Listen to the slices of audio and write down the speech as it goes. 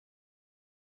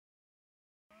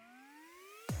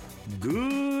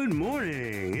Good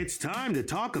morning. It's time to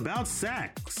talk about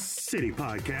Sack City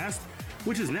Podcast,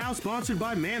 which is now sponsored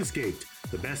by Manscaped.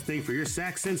 The best thing for your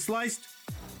sack since sliced?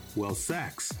 Well,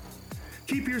 sacks.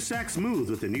 Keep your sack smooth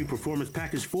with the new Performance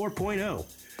Package 4.0.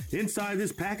 Inside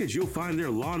this package, you'll find their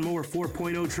Lawnmower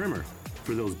 4.0 trimmer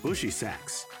for those bushy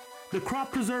sacks, the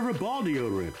Crop Preserver Ball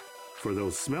Deodorant for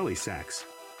those smelly sacks,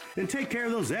 and take care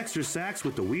of those extra sacks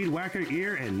with the Weed Whacker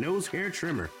Ear and Nose Hair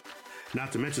Trimmer.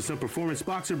 Not to mention some performance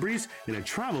boxer briefs and a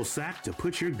travel sack to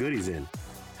put your goodies in.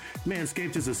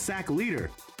 Manscaped is a sack leader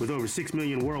with over 6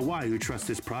 million worldwide who trust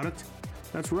this product.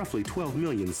 That's roughly 12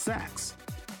 million sacks.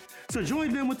 So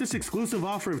join them with this exclusive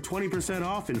offer of 20%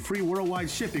 off and free worldwide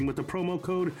shipping with the promo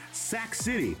code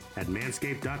SACKCITY at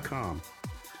manscaped.com.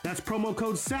 That's promo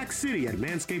code SACKCITY at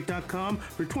manscaped.com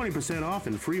for 20% off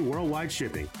and free worldwide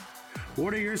shipping.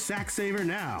 Order your sack saver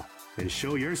now and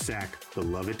show your sack the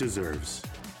love it deserves.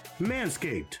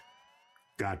 Manscaped.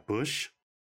 Got bush?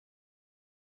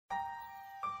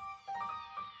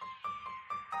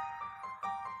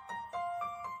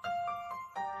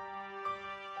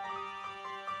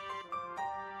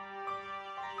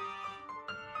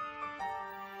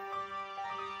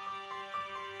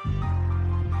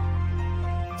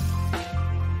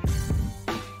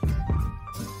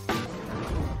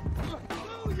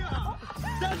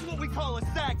 That's what we call a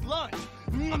sack lunch.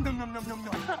 Nom, nom, nom, nom, nom,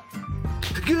 nom.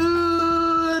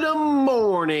 Good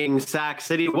morning, Sack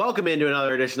City. Welcome into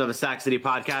another edition of the Sack City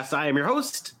Podcast. I am your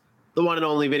host, the one and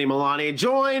only Vinny Milani,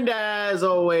 joined as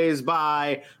always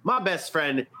by my best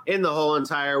friend in the whole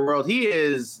entire world. He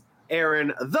is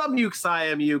Aaron, the Mukes. I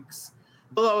am Mukes.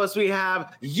 Below us, we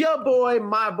have your boy,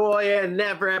 my boy, and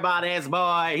everybody's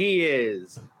boy. He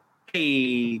is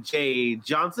AJ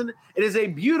Johnson. It is a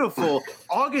beautiful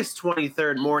August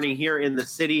 23rd morning here in the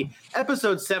city.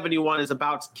 Episode 71 is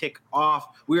about to kick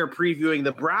off. We are previewing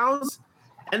the Browns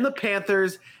and the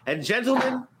Panthers. And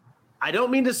gentlemen, I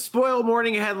don't mean to spoil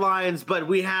morning headlines, but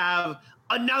we have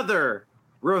another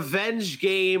revenge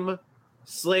game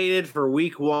slated for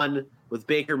week one with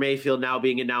Baker Mayfield now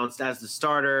being announced as the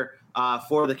starter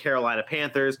for the Carolina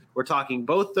Panthers. We're talking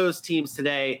both those teams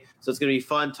today, so it's going to be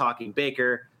fun talking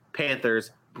Baker,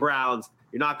 Panthers, Browns.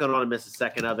 You're not going to want to miss a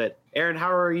second of it. Aaron,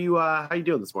 how are you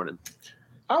doing this morning?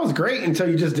 I was great until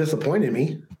you just disappointed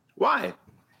me. Why?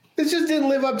 This just didn't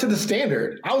live up to the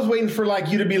standard. I was waiting for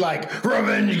you to be like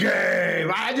revenge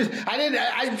game.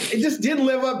 It just didn't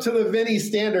live up to the Vinny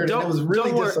standard. And it was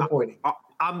really disappointing.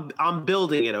 I'm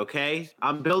building it, okay?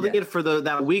 I'm building it for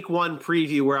that week one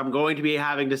preview where I'm going to be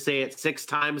having to say it 6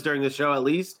 times during the show at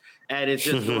least, and it's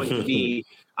just going to be.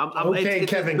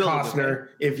 It's Kevin Costner.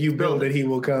 Okay? If you build it, he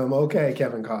will come. Okay,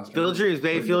 Kevin Costner. Field of dreams,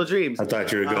 baby. Field of dreams. I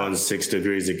thought you were going 6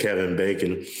 degrees of Kevin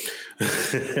Bacon.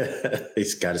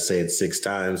 He's got to say it 6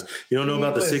 times. You don't know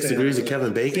about the 6 degrees of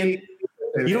Kevin Bacon?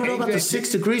 You don't know about the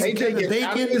 6 degrees of Kevin Bacon?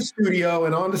 Out of the studio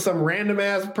and onto some random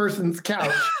ass person's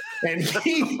couch. And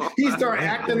he started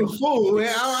acting a fool.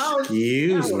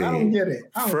 Excuse me. I don't get it.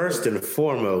 First and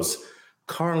foremost,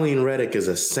 Carlene Reddick is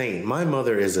a saint. My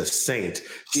mother is a saint.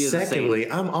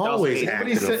 Secondly, I'm always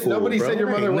acting a fool. Nobody said your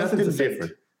mother wasn't a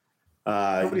saint.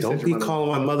 Don't be calling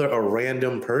my mother a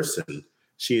random person.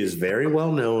 She is very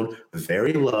well known,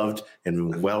 very loved,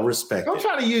 and well respected. Don't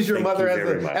try to use your mother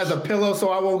as a pillow so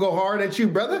I won't go hard at you,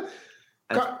 brother.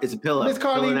 It's a pillow. Miss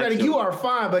Carlene Reddick, you are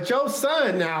fine, but your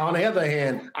son now, on the other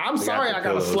hand, I'm sorry I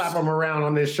got to slap him around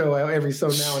on this show every so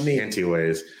now and then.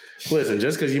 Anyways. Listen,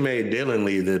 just because you made Dylan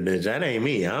leave the bitch, that ain't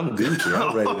me. I'm Gucci.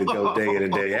 I'm ready to go day in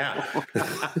and day out.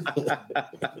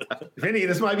 Vinny,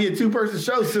 this might be a 2-person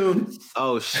show soon.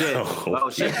 Oh shit! Oh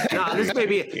shit! Nah, this may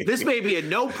be a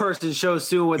no-person show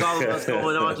soon with all of us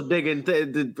going on to big and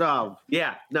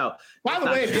yeah. No. By the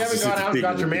way, if you haven't gone out and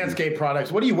got your Manscaped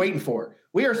products, what are you waiting for?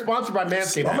 We are sponsored by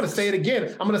Manscaped. I'm going to say it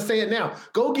again. I'm going to say it now.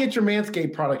 Go get your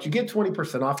Manscaped products. You get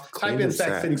 20% off. Type in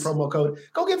Sack City promo code.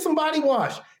 Go get some body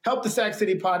wash. Help the Sack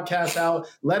City podcast out.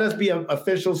 Let us be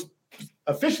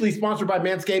officially sponsored by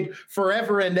Manscaped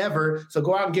forever and ever. So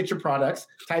go out and get your products.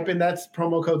 Type in that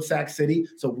promo code Sack City.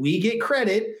 So we get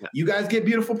credit. You guys get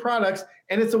beautiful products,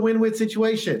 and it's a win-win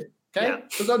situation. Okay,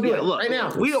 so go do it right now.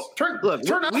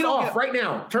 Turn us off right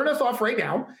now. Turn us off right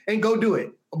now and go do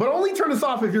it. But only turn us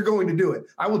off if you're going to do it.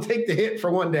 I will take the hit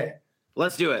for one day.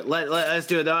 Let's do it. Let's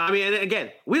do it. Though. I mean,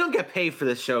 again, we don't get paid for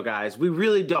this show, guys. We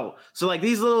really don't. So,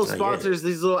 these little sponsors,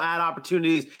 these little ad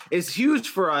opportunities is huge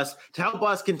for us to help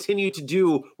us continue to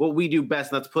do what we do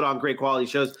best, and that's put on great quality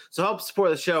shows. So, help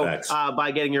support the show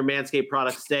by getting your Manscaped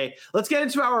products today. Let's get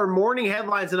into our morning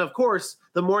headlines, and of course,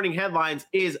 the morning headlines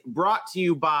is brought to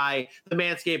you by the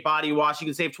Manscaped Body Wash. You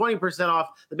can save 20% off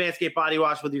the Manscaped Body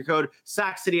Wash with your code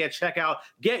SACCITY at checkout.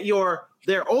 Get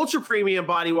their ultra premium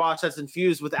body wash that's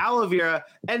infused with aloe vera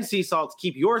and sea salt to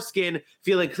keep your skin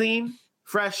feeling clean,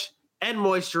 fresh, and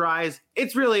moisturized.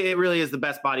 It really is the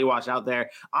best body wash out there.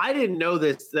 I didn't know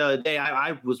this the day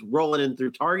I was rolling in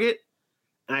through Target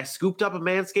and I scooped up a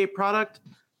Manscaped product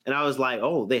and I was like,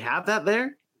 oh, they have that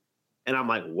there? And I'm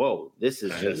like, whoa, this is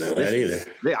just. I didn't know that either.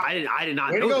 I did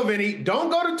not know. Way to go, Vinny.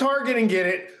 Don't go to Target and get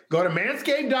it. Go to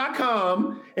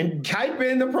manscaped.com and type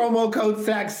in the promo code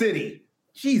SACCITY.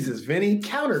 Jesus, Vinny,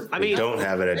 counter. I mean, don't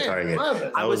have it at Target.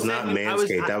 That was not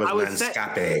Manscaped. That was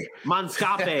Manscaped.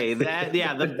 Manscaped.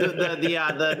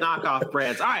 The knockoff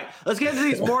brands. All right, let's get into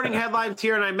these morning headlines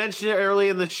here. And I mentioned it early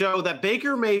in the show that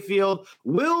Baker Mayfield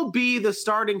will be the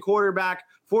starting quarterback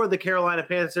for the Carolina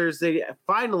Panthers. They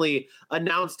finally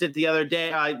announced it the other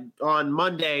day on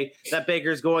Monday that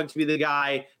Baker's going to be the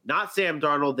guy, not Sam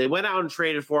Darnold. They went out and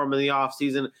traded for him in the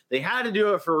offseason. They had to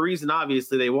do it for a reason,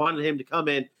 obviously. They wanted him to come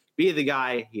in, be the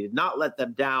guy. He did not let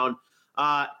them down.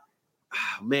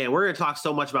 Man, we're going to talk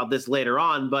so much about this later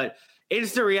on, but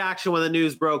instant reaction when the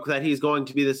news broke that he's going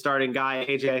to be the starting guy,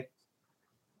 AJ.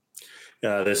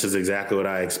 This is exactly what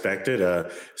I expected.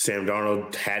 Sam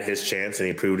Darnold had his chance and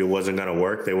he proved it wasn't going to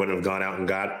work. They wouldn't have gone out and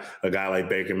got a guy like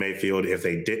Baker Mayfield if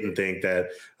they didn't think that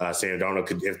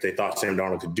if they thought Sam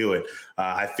Darnold could do it.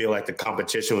 I feel like the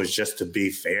competition was just to be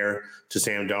fair to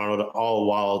Sam Darnold, all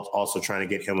while also trying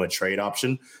to get him a trade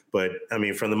option. But I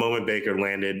mean, from the moment Baker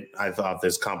landed, I thought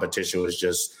this competition was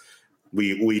just,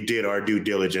 we did our due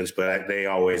diligence, but they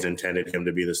always intended him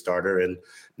to be the starter. And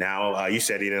now you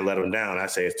said he didn't let him down. I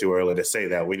say it's too early to say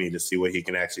that. We need to see what he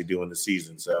can actually do in the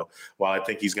season. So while I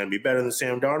think he's going to be better than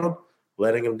Sam Darnold,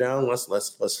 letting him down, let's let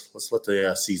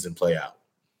the season play out.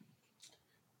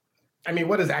 I mean,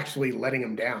 what is actually letting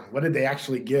him down? What did they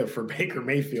actually give for Baker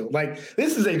Mayfield? Like,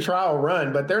 this is a trial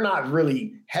run, but they're not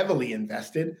really heavily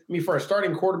invested. I mean, for a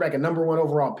starting quarterback, a number one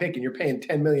overall pick, and you're paying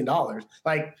 $10 million,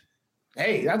 like,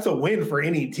 hey, that's a win for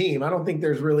any team. I don't think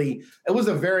it was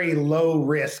a very low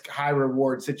risk, high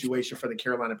reward situation for the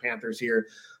Carolina Panthers here.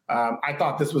 I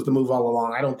thought this was the move all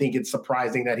along. I don't think it's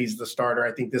surprising that he's the starter.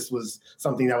 I think this was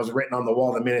something that was written on the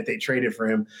wall the minute they traded for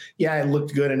him. Yeah, it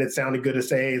looked good and it sounded good to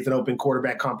say it's an open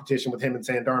quarterback competition with him and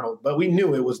Sam Darnold, but we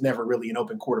knew it was never really an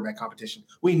open quarterback competition.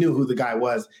 We knew who the guy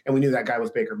was, and we knew that guy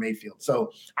was Baker Mayfield.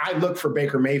 So I look for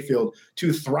Baker Mayfield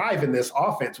to thrive in this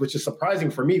offense, which is surprising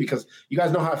for me because you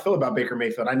guys know how I feel about Baker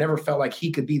Mayfield. I never felt like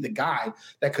he could be the guy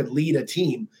that could lead a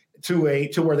team to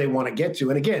where they want to get to.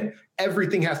 And again,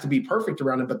 everything has to be perfect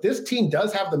around him, but this team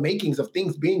does have the makings of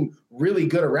things being really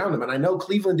good around him. And I know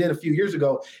Cleveland did a few years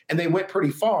ago and they went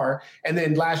pretty far. And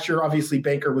then last year, obviously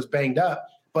Baker was banged up,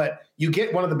 but you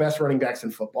get one of the best running backs in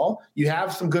football. You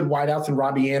have some good wideouts in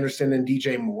Robbie Anderson and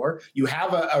DJ Moore. You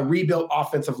have a rebuilt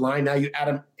offensive line. Now you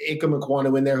add Ika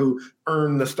Mekwonu in there who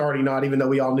earned the starting nod, even though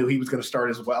we all knew he was going to start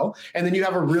as well. And then you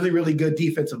have a really, really good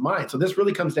defensive mind. So this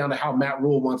really comes down to how Matt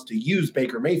Rule wants to use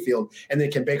Baker Mayfield. And then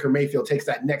can Baker Mayfield take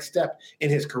that next step in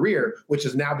his career, which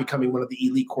is now becoming one of the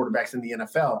elite quarterbacks in the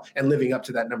NFL and living up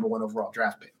to that number one overall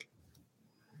draft pick.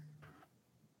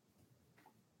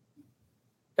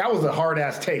 That was a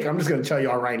hard-ass take. I'm just going to tell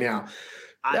y'all right now.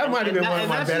 That might have been one of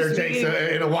my better takes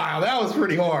in a while. That was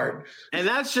pretty hard. And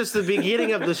that's just the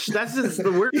beginning of we're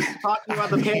talking about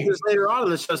the Panthers later on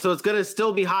in the show, so it's going to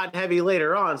still be hot and heavy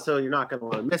later on, so you're not going to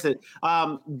want to miss it.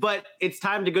 But it's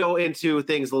time to go into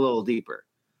things a little deeper.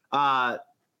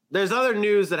 There's other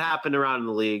news that happened around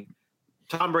the league.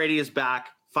 Tom Brady is back,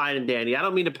 fine and dandy. I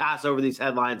don't mean to pass over these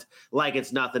headlines like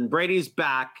it's nothing. Brady's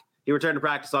back. He returned to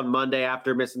practice on Monday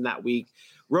after missing that week.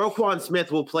 Roquan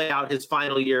Smith will play out his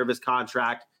final year of his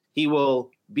contract. He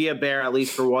will be a Bear at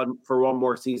least for one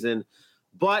more season.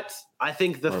 But I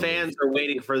think the fans are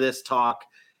waiting for this talk.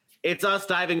 It's us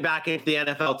diving back into the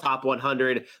NFL Top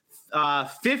 100.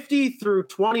 50 through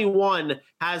 21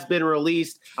 has been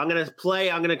released. I'm going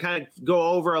to kind of go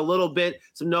over a little bit,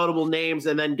 some notable names,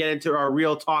 and then get into our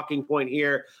real talking point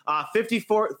here.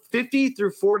 50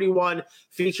 through 41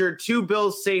 featured two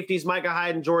Bills safeties, Micah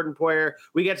Hyde and Jordan Poyer.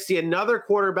 We get to see another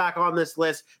quarterback on this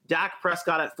list, Dak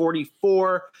Prescott at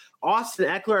 44. Austin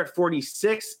Eckler at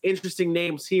 46. Interesting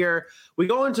names here. We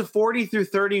go into 40 through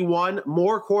 31.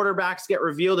 More quarterbacks get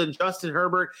revealed in Justin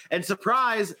Herbert. And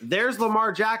surprise, there's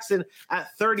Lamar Jackson at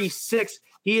 36.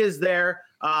 He is there.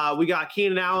 We got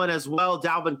Keenan Allen as well.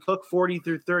 Dalvin Cook, 40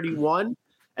 through 31.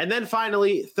 And then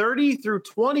finally, 30 through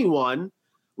 21,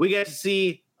 we get to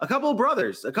see a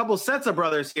couple sets of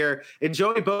brothers here. And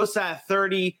Joey Bosa at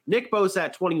 30, Nick Bosa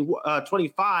at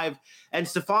 25, and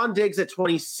Stephon Diggs at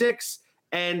 26.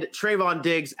 and Trayvon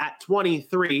Diggs at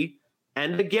 23.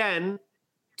 And again,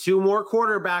 2 more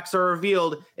quarterbacks are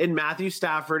revealed in Matthew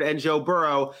Stafford and Joe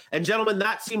Burrow. And gentlemen,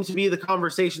 that seems to be the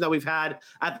conversation that we've had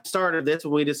at the start of this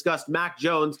when we discussed Mac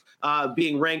Jones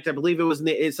being ranked. I believe it was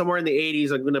somewhere in the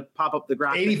 80s. I'm going to pop up the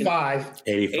graphic. 85.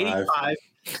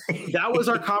 That was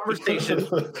our conversation.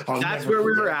 That's where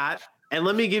we were at. And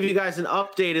let me give you guys an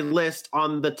updated list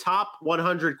on the top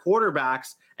 100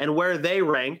 quarterbacks and where they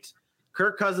ranked.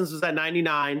 Kirk Cousins was at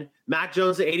 99, Mac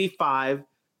Jones at 85,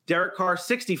 Derek Carr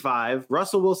 65,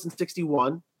 Russell Wilson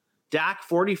 61, Dak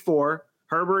 44,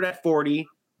 Herbert at 40,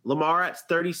 Lamar at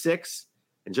 36,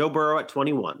 and Joe Burrow at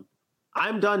 21.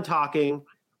 I'm done talking.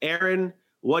 Aaron,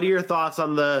 what are your thoughts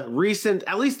on at least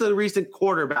the recent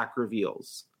quarterback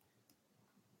reveals?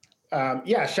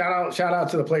 Shout out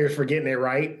to the players for getting it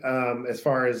right as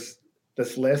far as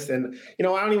this list. And, I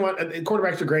don't even want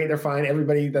quarterbacks are great. They're fine.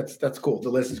 Everybody, that's cool. The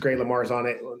list is great. Lamar's on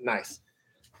it. Nice.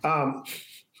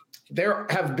 There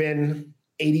have been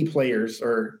 80 players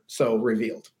or so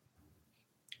revealed.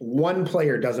 One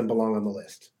player doesn't belong on the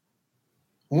list.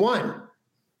 One.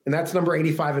 And that's number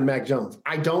 85 in Mac Jones.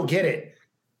 I don't get it.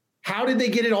 How did they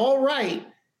get it all right?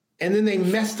 And then they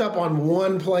messed up on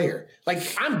one player. Like,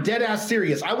 I'm dead ass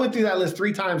serious. I went through that list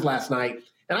 3 times last night.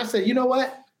 And I said, you know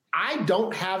what? I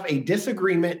don't have a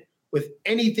disagreement with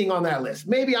anything on that list.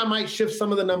 Maybe I might shift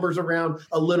some of the numbers around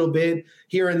a little bit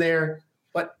here and there.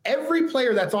 But every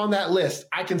player that's on that list,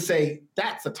 I can say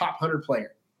that's a top 100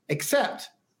 player, except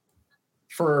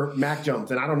for Mac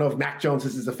Jones. And I don't know if Mac Jones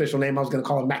is his official name. I was going to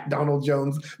call him McDonald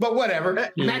Jones, but whatever.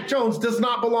 Mm-hmm. Mac Jones does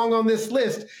not belong on this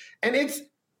list. And it's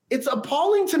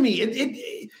appalling to me.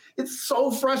 It's so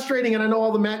frustrating. And I know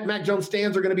all the Mac Jones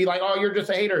stands are going to be like, oh, you're just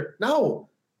a hater. No.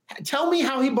 Tell me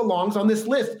how he belongs on this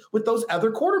list with those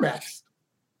other quarterbacks.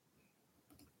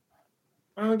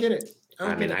 I don't get it.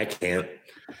 I can't.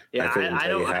 Yeah, I couldn't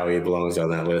tell you how he belongs on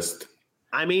that list.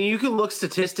 I mean, you can look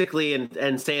statistically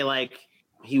and say, like,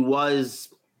 he was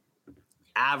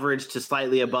average to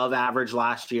slightly above average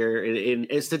last year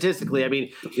in statistically. I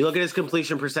mean, you look at his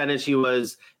completion percentage, he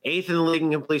was 8th in the league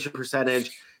in completion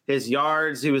percentage. His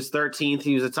yards, he was 13th.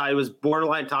 He was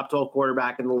borderline top 12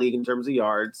 quarterback in the league in terms of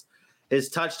yards. His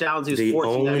touchdowns, he was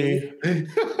 14.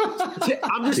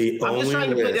 I'm just trying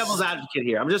to play devil's advocate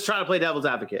here. I'm just trying to play devil's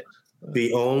advocate.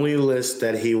 The only list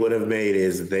that he would have made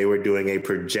is they were doing a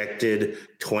projected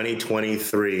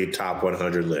 2023 top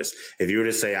 100 list. If you were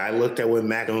to say, I looked at what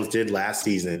Mac Jones did last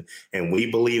season, and we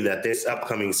believe that this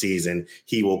upcoming season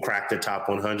he will crack the top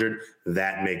 100,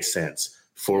 that makes sense.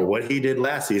 For what he did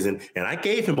last season, and I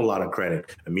gave him a lot of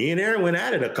credit. Me and Aaron went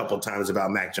at it a couple times about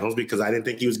Mac Jones because I didn't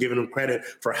think he was giving him credit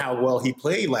for how well he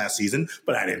played last season,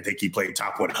 but I didn't think he played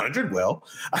top 100 well.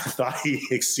 I thought he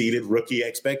exceeded rookie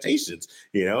expectations,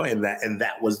 and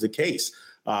that was the case.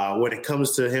 When it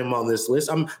comes to him on this list,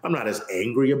 I'm not as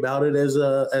angry about it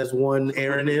as one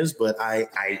Aaron is, but I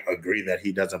agree that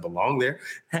he doesn't belong there.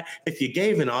 If you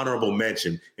gave an honorable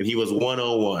mention and he was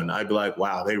 101, I'd be like,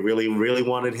 wow, they really, really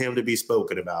wanted him to be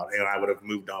spoken about, and I would have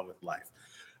moved on with life.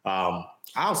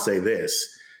 I'll say this,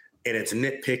 and it's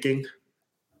nitpicking,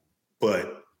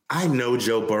 but I know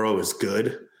Joe Burrow is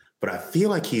good, but I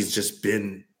feel like he's just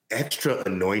been extra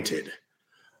anointed.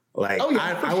 Like,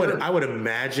 I would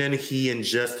imagine he and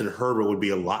Justin Herbert would be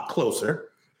a lot closer,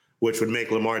 which would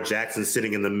make Lamar Jackson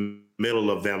sitting in the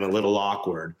middle of them a little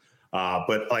awkward.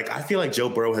 But I feel like Joe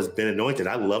Burrow has been anointed.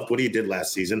 I loved what he did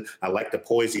last season. I like the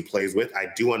poise he plays with. I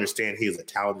do understand he is a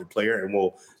talented player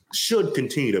and should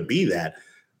continue to be that.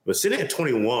 But sitting at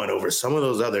 21 over some of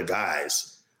those other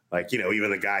guys, even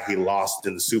the guy he lost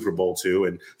in the Super Bowl to,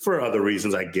 and for other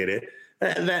reasons, I get it.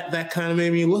 That kind of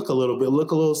made me look a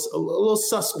little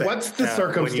suspect. What's the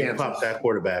circumstance when you pop that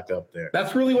quarterback up there?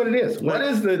 That's really what it is. What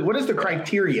is the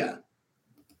criteria?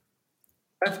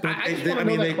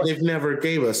 They've never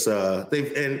gave us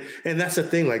and that's the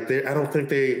thing. I don't think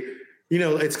they.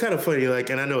 It's kind of funny.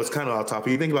 And I know it's kind of off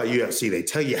topic. You think about UFC, they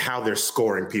tell you how they're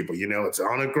scoring people. It's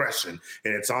on aggression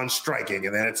and it's on striking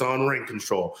and then it's on ring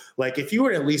control. If you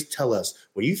were to at least tell us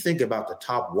when you think about the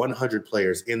top 100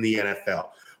 players in the NFL.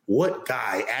 What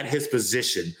guy at his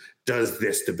position does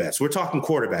this the best? We're talking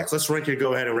quarterbacks. Let's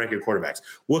go ahead and rank your quarterbacks.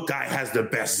 What guy has the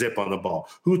best zip on the ball?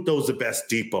 Who throws the best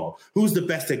deep ball? Who's the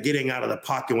best at getting out of the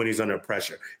pocket when he's under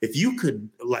pressure? If you could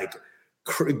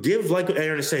give, like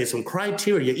Aaron is saying, some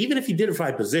criteria, even if you did it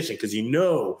by position, because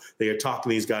that you're talking to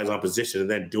these guys on position and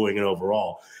then doing it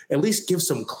overall, at least give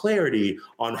some clarity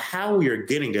on how we are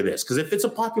getting to this. Because if it's a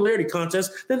popularity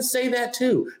contest, then say that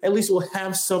too. At least we'll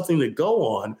have something to go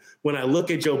on when I look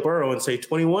at Joe Burrow and say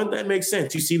 21, that makes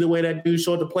sense. You see the way that dude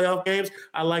showed the playoff games?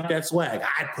 I like that swag.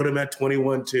 I'd put him at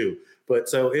 21 too. But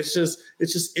so it's just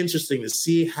interesting to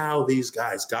see how these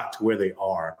guys got to where they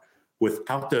are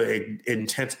without the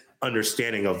intense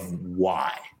understanding of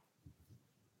why.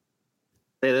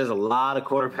 Hey, there's a lot of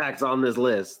quarterbacks on this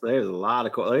list. There's a lot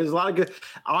of good.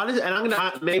 Honestly,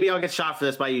 and maybe I'll get shot for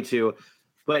this by you two.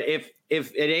 But if and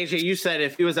AJ, you said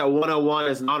if he was at 101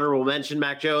 as an honorable mention,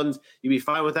 Mac Jones, you'd be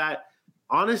fine with that.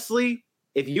 Honestly,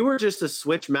 if you were just to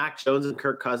switch Mac Jones and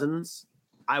Kirk Cousins,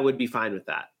 I would be fine with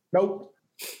that. Nope.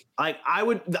 Like I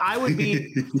would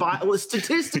be fine. Well,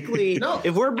 statistically, no.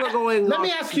 If we're going, let me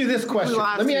ask you this question.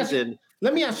 Let me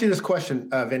ask you this question,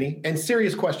 Vinny, and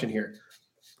serious question here.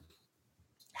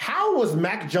 How was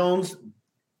Mac Jones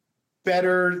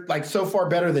better, like so far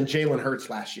better than Jalen Hurts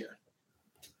last year?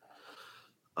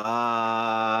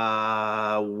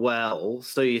 Well,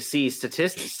 so you see,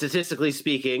 statistically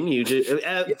speaking, you do,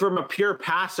 from a pure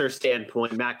passer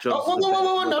standpoint, Mac Jones.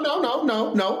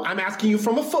 No. I'm asking you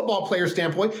from a football player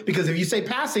standpoint, because if you say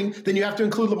passing, then you have to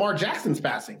include Lamar Jackson's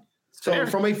passing. So Fair.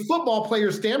 From a football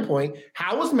player standpoint,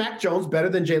 how was Mac Jones better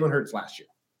than Jalen Hurts last year?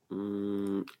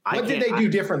 What did they do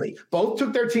differently? Both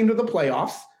took their team to the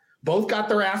playoffs. Both got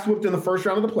their ass whooped in the first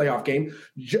round of the playoff game.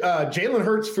 Jalen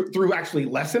Hurts threw actually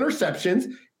less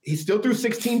interceptions. He still threw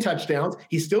 16 touchdowns.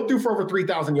 He still threw for over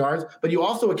 3,000 yards, but you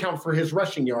also account for his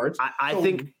rushing yards. I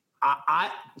would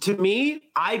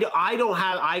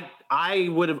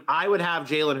have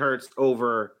Jalen Hurts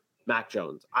over Mac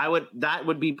Jones. That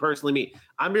would be personally me.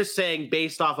 I'm just saying,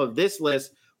 based off of this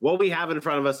list, what we have in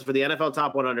front of us for the NFL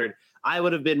Top 100, I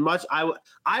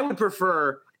would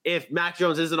prefer if Mac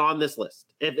Jones isn't on this list.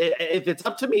 If it's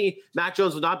up to me, Mac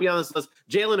Jones would not be on this list.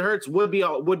 Jalen Hurts would be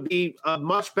a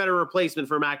much better replacement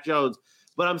for Mac Jones.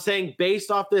 But I'm saying,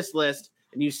 based off this list,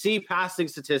 and you see passing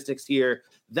statistics here,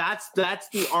 that's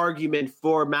the argument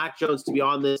for Mac Jones to be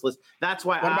on this list. That's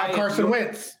why. What about Carson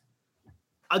Wentz?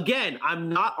 Again, I'm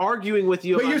not arguing with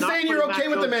you. But you're saying you're okay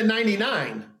with him at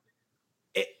 99.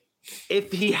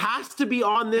 If he has to be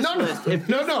on this list,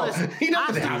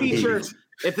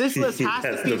 if this list has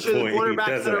to feature the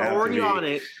quarterbacks that are already on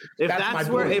it,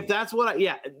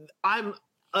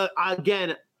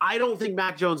 I don't think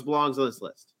Mac Jones belongs on this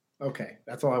list. Okay,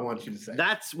 that's all I want you to say.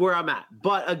 That's where I'm at.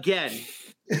 But again,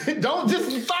 don't just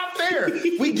stop there.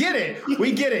 We get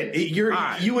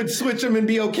it. You would switch him and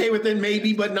be okay with it,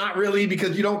 maybe, but not really,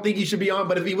 because you don't think he should be on.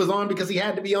 But if he was on because he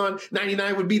had to be on,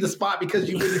 99 would be the spot because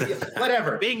you wouldn't.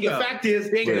 Whatever. Bingo. The fact is,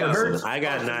 Hurts, I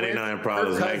got 99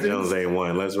 problems. Mac Jones ain't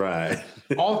one. Let's ride.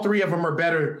 All three of them are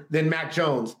better than Mac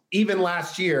Jones, even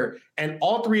last year, and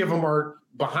all three of them are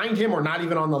behind him or not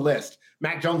even on the list.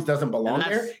 Mac Jones doesn't belong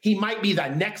there. He might be the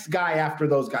next guy after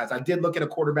those guys. I did look at a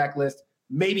quarterback list.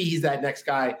 Maybe he's that next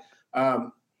guy.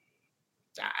 The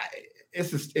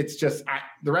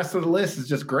rest of the list is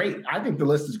just great. I think the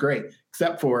list is great,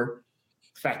 except for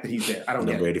the fact that he's there. I don't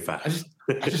get it. 85.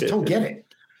 I just don't get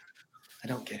it. I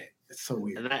don't get it. It's so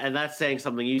weird. And that's saying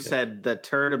something. You said the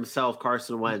turd himself,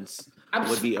 Carson Wentz,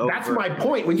 would be over. That's my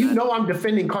point. When you know I'm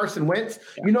defending Carson Wentz,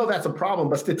 you know that's a problem.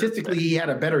 But statistically, he had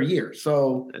a better year.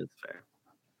 So that's fair.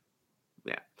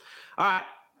 Yeah. All right.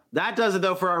 That does it,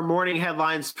 though, for our morning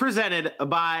headlines presented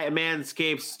by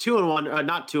Manscaped's 2-in-1,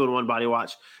 not 2-in-1 body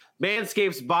wash.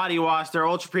 Manscaped's body wash, their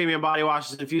ultra premium body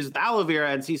wash is infused with aloe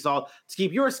vera and sea salt to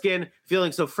keep your skin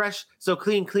feeling so fresh, so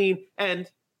clean,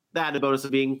 and the added bonus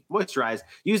of being moisturized.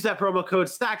 Use that promo code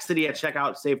StackCity at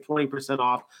checkout, save 20%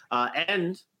 off,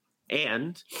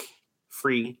 and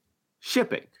free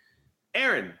shipping.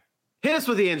 Aaron, hit us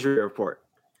with the injury report.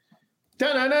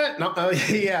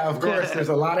 Yeah, of course. There's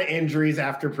a lot of injuries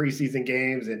after preseason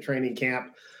games and training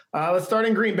camp. Let's start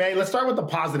in Green Bay. Let's start with the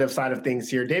positive side of things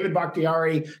here. David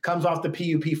Bakhtiari comes off the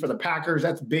PUP for the Packers.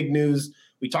 That's big news.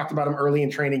 We talked about him early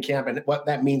in training camp and what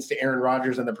that means to Aaron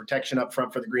Rodgers and the protection up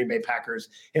front for the Green Bay Packers.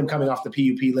 Him coming off the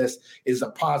PUP list is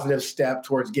a positive step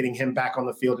towards getting him back on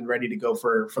the field and ready to go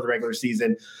for the regular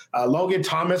season. Logan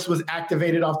Thomas was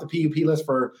activated off the PUP list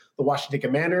for the Washington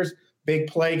Commanders. Big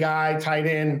play guy, tight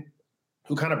end,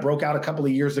 who kind of broke out a couple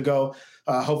of years ago.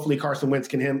 Hopefully Carson Wentz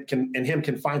can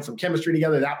find some chemistry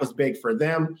together. That was big for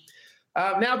them.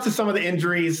 Now to some of the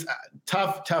injuries.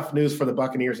 Tough news for the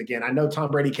Buccaneers again. I know Tom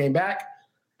Brady came back,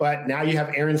 but now you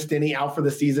have Aaron Stinney out for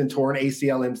the season, torn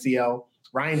ACL, MCL.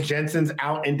 Ryan Jensen's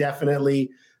out indefinitely.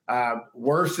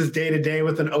 Worse is day-to-day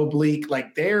with an oblique.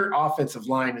 Like, their offensive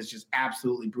line is just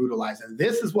absolutely brutalized. And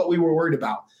this is what we were worried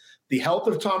about. The health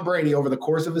of Tom Brady over the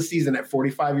course of a season at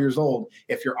 45 years old,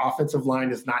 if your offensive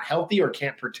line is not healthy or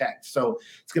can't protect. So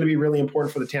it's going to be really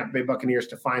important for the Tampa Bay Buccaneers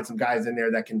to find some guys in there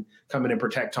that can come in and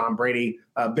protect Tom Brady.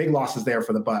 Big losses there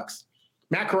for the Bucs.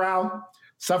 Matt Corral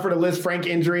suffered a Liz Frank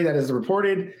injury that is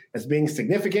reported as being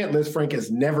significant. Liz Frank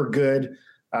is never good.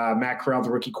 Matt Corral's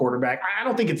a rookie quarterback. I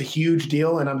don't think it's a huge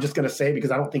deal, and I'm just going to say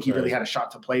because I don't think he really had a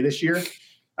shot to play this year.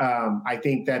 I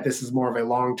think that this is more of a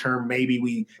long-term, maybe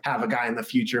we have a guy in the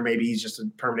future. Maybe he's just a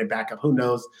permanent backup. Who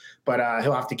knows? But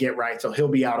he'll have to get right, so he'll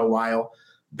be out a while.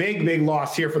 Big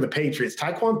loss here for the Patriots.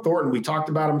 Tyquan Thornton, we talked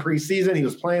about him preseason. He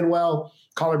was playing well,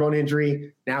 collarbone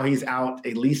injury. Now he's out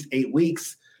at least 8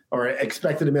 weeks or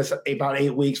expected to miss about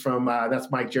 8 weeks from that's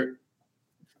Mike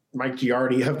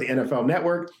Giardi of the NFL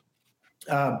Network.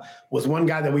 Was one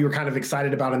guy that we were kind of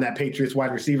excited about in that Patriots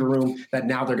wide receiver room that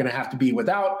now they're going to have to be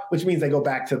without, which means they go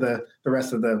back to the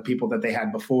rest of the people that they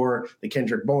had before, the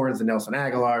Kendrick Bournes, the Nelson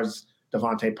Aguilars,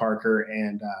 Devontae Parker,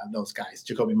 and those guys,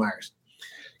 Jacoby Myers.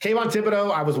 Kayvon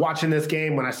Thibodeau, I was watching this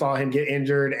game when I saw him get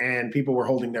injured and people were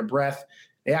holding their breath.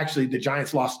 The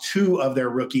Giants lost 2 of their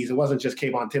rookies. It wasn't just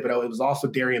Kayvon Thibodeau. It was also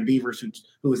Darian Beavers,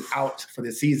 who was out for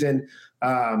the season,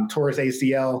 tore his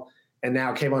ACL. And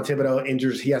now Kayvon Thibodeau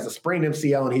injures. He has a sprained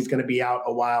MCL, and he's going to be out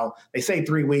a while. They say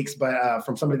 3 weeks, but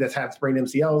from somebody that's had sprained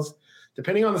MCLs,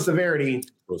 depending on the severity,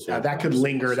 that could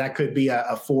linger. That could be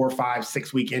a 4, 5,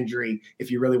 6 week injury if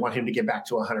you really want him to get back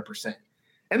to 100%.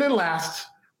 And then last,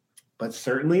 but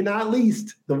certainly not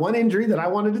least, the one injury that I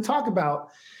wanted to talk about.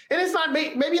 And it's not,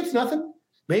 maybe it's nothing.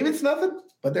 Maybe it's nothing,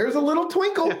 but there's a little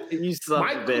twinkle. You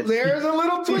son of a bitch. There's a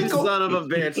little twinkle. You son of a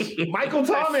bitch. Michael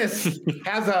Thomas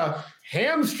has a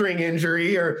hamstring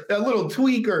injury or a little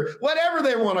tweak or whatever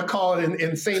they want to call it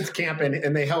in Saints camp,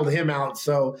 and they held him out.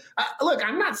 So, look,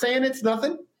 I'm not saying it's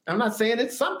nothing. I'm not saying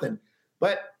it's something.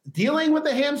 But dealing with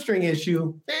the hamstring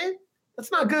issue,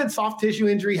 that's not good. Soft tissue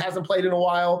injury, hasn't played in a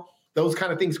while. Those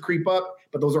kind of things creep up,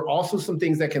 but those are also some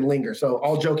things that can linger. So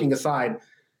all joking aside,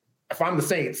 if I'm the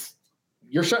Saints,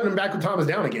 you're shutting him back with Thomas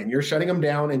down again. You're shutting him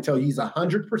down until he's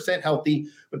 100% healthy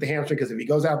with the hamstring, because if he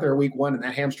goes out there week 1 and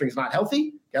that hamstring's not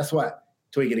healthy, guess what?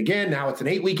 Tweak it again. Now it's an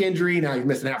 8-week injury. Now he's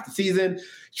missing half the season.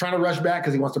 He's trying to rush back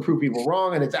because he wants to prove people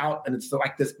wrong, and it's out. And it's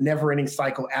like this never-ending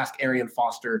cycle. Ask Arian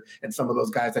Foster and some of those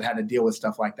guys that had to deal with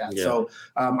stuff like that. Yeah. So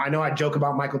I know I joke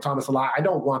about Michael Thomas a lot. I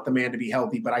don't want the man to be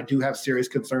healthy, but I do have serious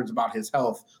concerns about his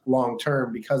health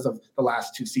long-term because of the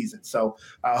last 2 seasons. So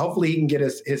hopefully he can get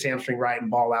his hamstring right and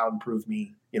ball out and prove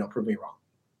me wrong.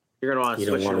 You're going to want to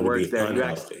switch your words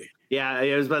there. Yeah,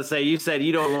 I was about to say, you said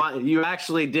you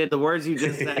actually did the words you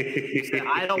just said. You said,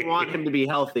 I don't want him to be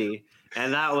healthy.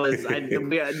 And that was,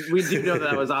 we do know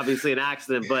that was obviously an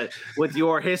accident, but with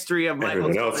your history of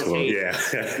Michael Thomas, I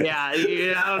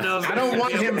don't know. I don't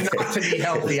want him not to be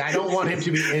healthy. I don't want him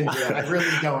to be injured. I really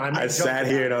don't. I sat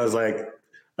here and I was like,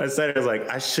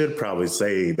 I should probably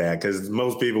say that because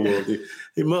most people will.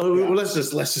 Let's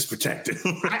just protect him.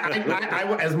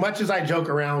 I, as much as I joke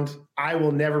around, I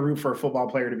will never root for a football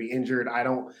player to be injured. I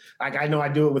don't I know I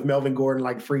do it with Melvin Gordon,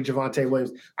 like free Javonte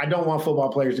Williams. I don't want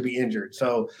football players to be injured.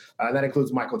 So that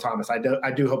includes Michael Thomas. I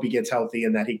do hope he gets healthy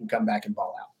and that he can come back and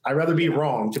ball out. I'd rather be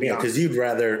wrong, to be honest. Because you'd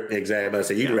rather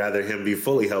rather him be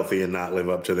fully healthy and not live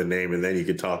up to the name, and then you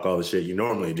could talk all the shit you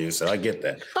normally do. So I get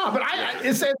that. No, but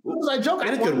I joke.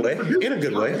 In a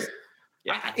good way.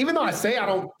 Even though I say I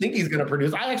don't think he's going to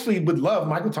produce, I actually would love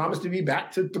Michael Thomas to be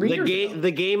back to 3 years ago.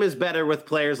 The game is better with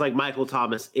players like Michael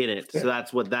Thomas in it, so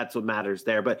that's what matters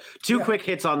there. But two quick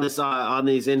hits on this on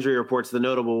these injury reports, the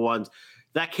notable ones.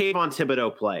 That Kayvon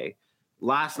Thibodeau play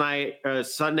last night,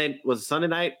 Sunday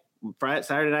night, Friday,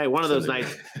 Saturday night, one of those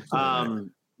nights.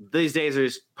 These days are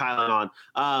just piling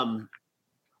on.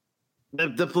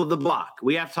 The block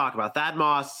we have to talk about. Thad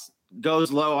Moss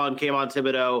goes low on Kayvon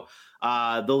Thibodeau.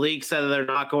 The league said that they're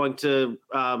not going to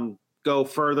go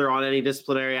further on any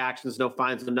disciplinary actions, no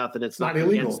fines, no nothing. It's not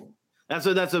illegal.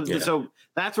 So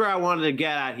that's where I wanted to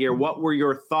get at here. What were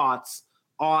your thoughts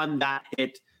on that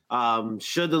hit?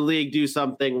 Should the league do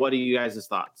something? What are you guys'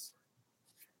 thoughts?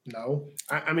 No,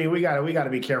 I mean, we got to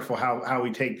be careful how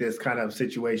we take this kind of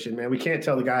situation, man. We can't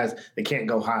tell the guys they can't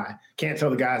go high. Can't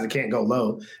tell the guys they can't go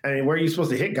low. I mean, where are you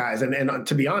supposed to hit guys? And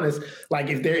to be honest, like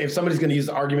if somebody's going to use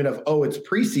the argument of, it's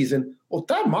preseason, well,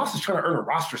 Thad Moss is trying to earn a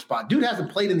roster spot. Dude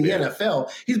hasn't played in the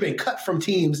NFL. He's been cut from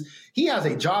teams. He has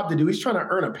a job to do. He's trying to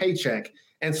earn a paycheck.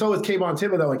 And so is Kayvon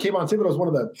Thibodeau. And Kayvon Thibodeau is one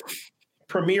of the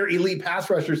premier elite pass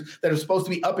rushers that are supposed to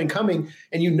be up and coming.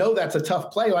 And that's a tough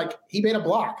play. Like, he made a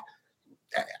block.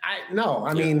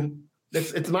 I mean,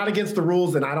 it's not against the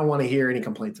rules, and I don't want to hear any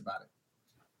complaints about it.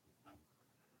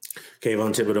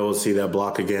 Kayvon Thibodeau will see that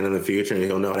block again in the future, and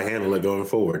he'll know how to handle it going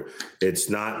forward. It's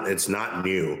not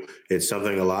new. It's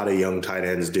something a lot of young tight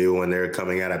ends do when they're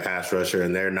coming at a pass rusher,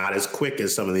 and they're not as quick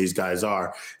as some of these guys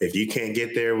are. If you can't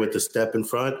get there with the step in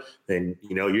front, then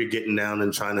you're getting down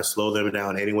and trying to slow them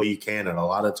down any way you can. And a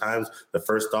lot of times, the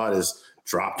first thought is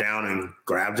drop down and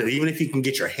grab it, even if you can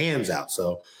get your hands out.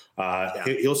 So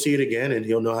he'll see it again, and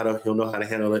he'll know how to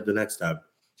handle it the next time.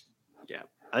 Yeah,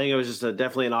 I think it was just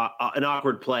definitely an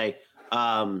awkward play.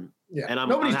 And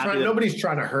nobody's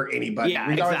trying to hurt anybody,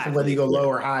 regardless of whether you go low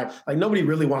or high. Like, nobody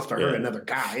really wants to hurt another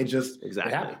guy. It just it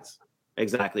happens.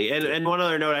 Exactly. And one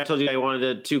other note, I told you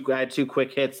I had two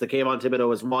quick hits. The Kayvon Thibodeau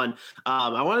was one.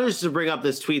 I wanted just to bring up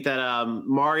this tweet that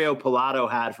Mario Pilato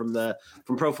had from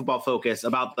Pro Football Focus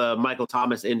about the Michael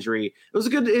Thomas injury. It was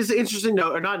an interesting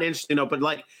note, or not an interesting note, but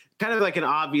like kind of like an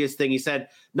obvious thing. He said,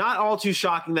 not all too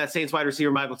shocking that Saints wide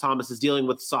receiver Michael Thomas is dealing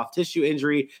with soft tissue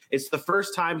injury. It's the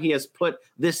first time he has put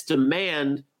this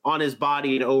demand on his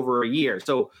body in over a year.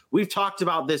 So we've talked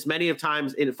about this many of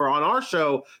times on our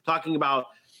show, talking about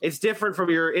it's different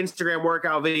from your Instagram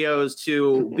workout videos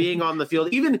to being on the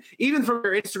field. Even from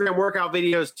your Instagram workout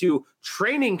videos to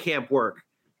training camp work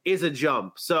is a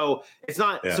jump. So it's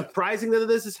not surprising that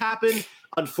this has happened.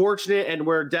 Unfortunate, and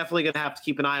we're definitely going to have to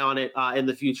keep an eye on it in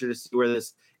the future to see where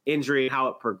this injury and how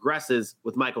it progresses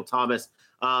with Michael Thomas.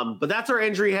 But that's our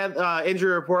injury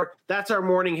report. That's our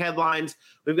morning headlines.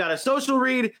 We've got a social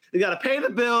read. We've got to pay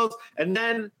the bills. And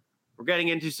then we're getting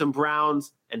into some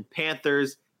Browns and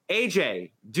Panthers.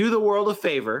 AJ, do the world a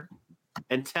favor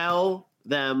and tell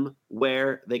them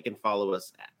where they can follow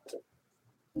us at.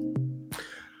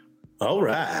 All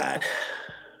right.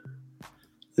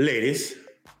 Ladies,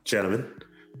 gentlemen,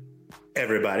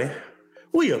 everybody,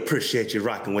 we appreciate you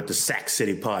rocking with the Sac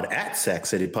City Pod at Sac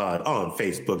City Pod on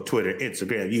Facebook, Twitter,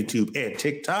 Instagram, YouTube, and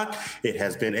TikTok. It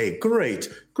has been a great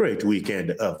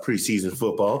weekend of preseason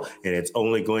football, and it's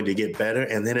only going to get better,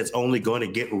 and then it's only going to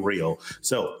get real.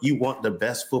 So you want the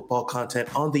best football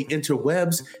content on the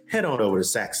interwebs? Head on over to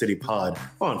Sac City Pod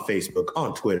on Facebook,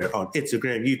 on Twitter, on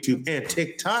Instagram, YouTube, and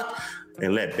TikTok,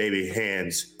 and let baby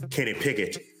hands Kenny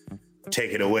Pickett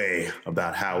take it away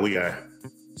about how we are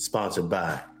sponsored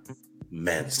by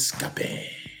Manscaped.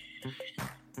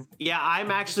 Yeah,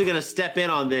 I'm actually going to step in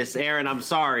on this, Aaron. I'm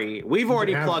sorry. We've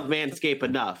already plugged Manscaped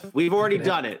enough. We've already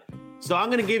done it. So I'm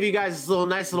going to give you guys this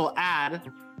nice little ad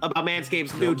about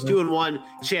Manscaped's new 2-in-1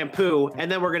 shampoo, and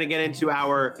then we're going to get into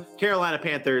our Carolina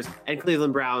Panthers and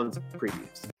Cleveland Browns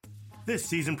previews. This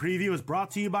season preview is brought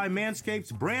to you by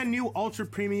Manscaped's brand new Ultra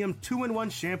Premium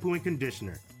 2-in-1 shampoo and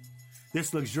conditioner.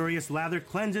 This luxurious lather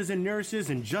cleanses and nourishes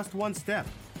in just one step.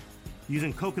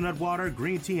 Using coconut water,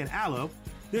 green tea, and aloe,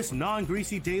 this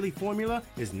non-greasy daily formula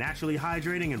is naturally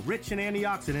hydrating and rich in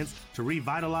antioxidants to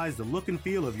revitalize the look and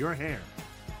feel of your hair.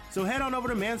 So head on over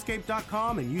to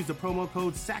manscaped.com and use the promo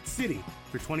code SACCITY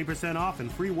for 20% off and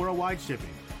free worldwide shipping.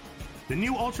 The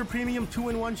new Ultra Premium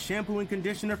 2-in-1 shampoo and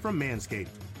conditioner from Manscaped.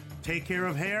 Take care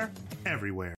of hair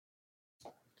everywhere.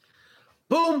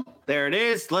 Boom, there it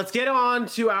is. Let's get on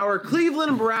to our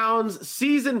Cleveland Browns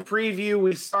season preview.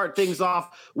 We start things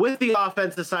off with the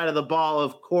offensive side of the ball,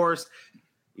 of course.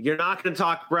 You're not going to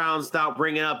talk Browns without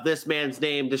bringing up this man's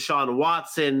name, Deshaun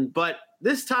Watson. But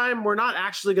this time, we're not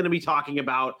actually going to be talking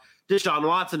about Deshaun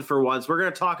Watson for once. We're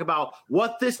going to talk about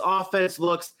what this offense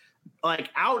looks like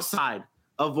outside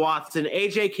of Watson.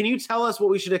 AJ, can you tell us what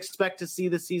we should expect to see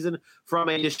this season from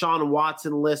a Deshaun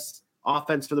Watson-less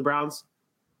offense for the Browns?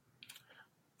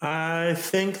 I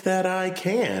think that I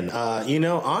can.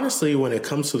 Honestly, when it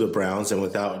comes to the Browns and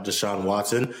without Deshaun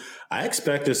Watson, I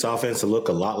expect this offense to look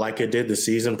a lot like it did the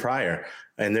season prior.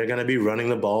 And they're going to be running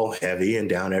the ball heavy and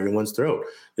down everyone's throat.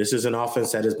 This is an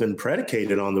offense that has been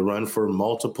predicated on the run for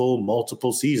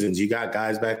multiple seasons. You got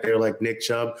guys back there like Nick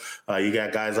Chubb. You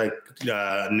got guys like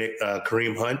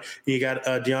Kareem Hunt. You got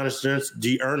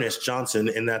D'Ernest Johnson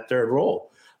in that third role.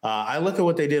 I look at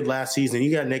what they did last season.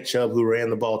 You got Nick Chubb, who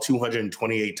ran the ball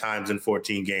 228 times in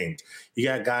 14 games. You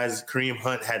got guys, Kareem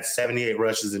Hunt had 78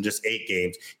 rushes in just 8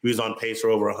 games. He was on pace for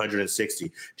over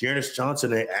 160. D'Ernest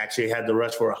Johnson actually had the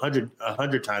rush for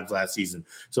 100 times last season.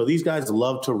 So these guys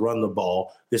love to run the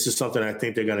ball. This is something I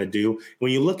think they're going to do.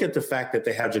 When you look at the fact that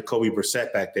they have Jacoby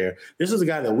Brissett back there, this is a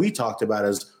guy that we talked about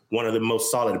as one of the most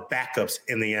solid backups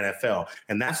in the NFL.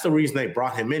 And that's the reason they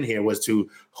brought him in here, was to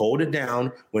hold it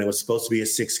down when it was supposed to be a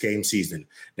 6-game season.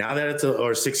 Now that it's a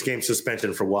 6-game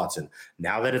suspension for Watson.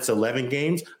 Now that it's 11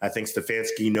 games, I think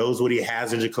Stefanski knows what he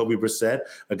has in Jacoby Brissett,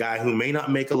 a guy who may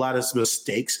not make a lot of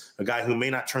mistakes, a guy who may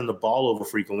not turn the ball over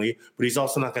frequently, but he's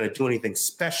also not going to do anything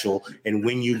special and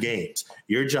win you games.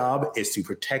 Your job is to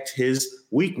protect his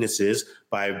weaknesses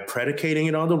by predicating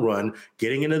it on the run,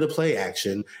 getting into the play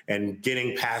action, and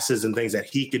getting passes and things that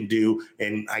he can do,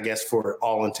 and I guess for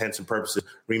all intents and purposes,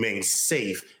 remain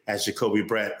safe as Jacoby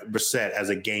Brissett as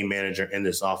a game manager in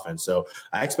this offense. So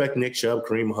I expect Nick Chubb,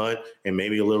 Kareem Hunt, and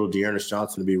maybe a little D'Ernest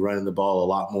Johnson to be running the ball a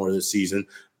lot more this season,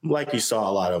 like you saw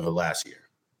a lot of it last year.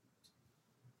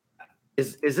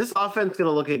 Is this offense going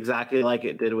to look exactly like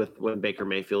it did with when Baker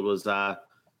Mayfield was the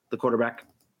quarterback?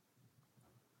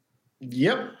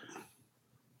 Yep.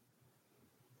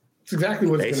 It's exactly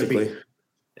what it's going to be.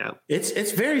 Yeah.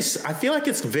 It's very, I feel like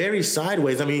it's very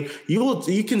sideways. I mean,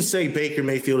 you can say Baker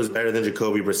Mayfield is better than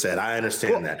Jacoby Brissett. I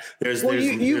understand that. There's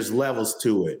levels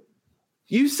to it.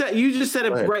 You just said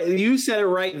it right. You said it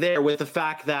right there with the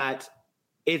fact that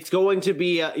it's going to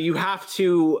be you have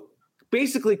to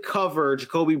basically cover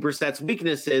Jacoby Brissett's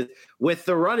weaknesses with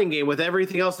the running game, with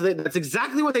everything else. That's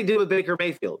exactly what they did with Baker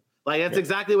Mayfield. Like, that's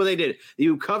exactly what they did.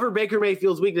 You cover Baker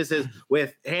Mayfield's weaknesses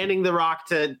with handing the rock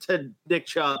to Nick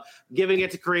Chubb, giving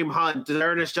it to Kareem Hunt, to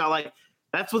Ernest John. Like,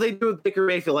 that's what they do with Baker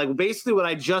Mayfield. Like, basically what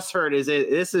I just heard is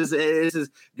this is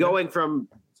going from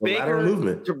Baker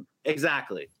movement. to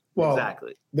exactly. Well,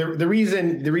 exactly. The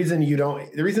reason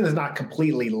it's not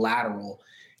completely lateral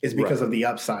is because of the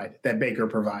upside that Baker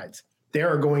provides. There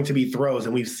are going to be throws,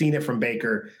 and we've seen it from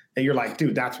Baker, and you're like,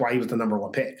 dude, that's why he was the number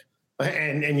one pick.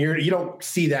 And you don't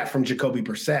see that from Jacoby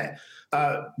Brissett.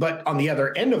 But on the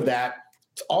other end of that,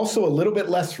 it's also a little bit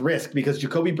less risk because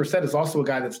Jacoby Brissett is also a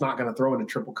guy that's not going to throw into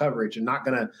triple coverage and not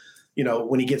going to,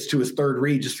 when he gets to his third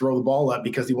read, just throw the ball up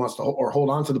because he wants to or hold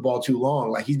on to the ball too long.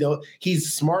 Like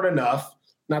he's smart enough.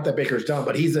 Not that Baker's dumb,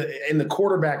 but he's in the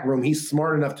quarterback room. He's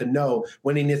smart enough to know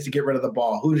when he needs to get rid of the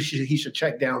ball, who he should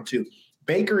check down to.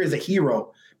 Baker is a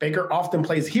hero. Baker often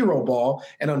plays hero ball,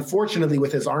 and unfortunately,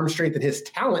 with his arm strength and his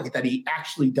talent that he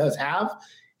actually does have,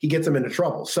 he gets him into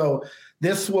trouble. So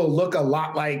this will look a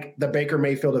lot like the Baker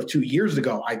Mayfield of 2 years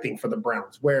ago, I think, for the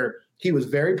Browns, where he was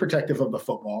very protective of the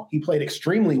football. He played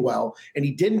extremely well, and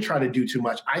he didn't try to do too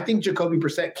much. I think Jacoby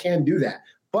Brissett can do that,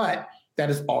 but that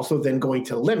is also then going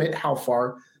to limit how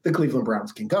far the Cleveland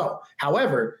Browns can go.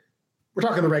 However, we're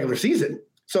talking the regular season.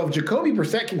 So if Jacoby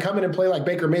Brissett can come in and play like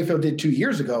Baker Mayfield did 2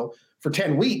 years ago for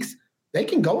 10 weeks, they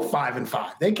can go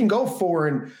 5-5. They can go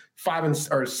 4-5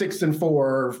 or 6-4,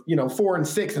 or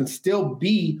 4-6, and still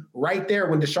be right there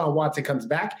when Deshaun Watson comes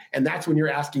back. And that's when you're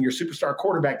asking your superstar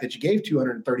quarterback that you gave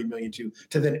 $230 million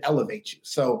to then elevate you.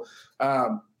 So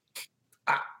I've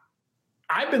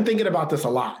been thinking about this a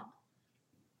lot.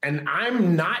 And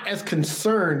I'm not as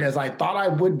concerned as I thought I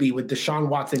would be with Deshaun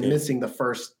Watson missing the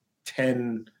first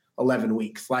 10, 11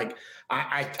 weeks. Like,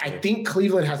 I think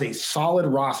Cleveland has a solid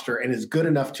roster and is good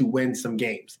enough to win some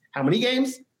games. How many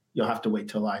games? You'll have to wait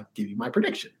till I give you my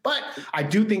prediction. But I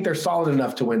do think they're solid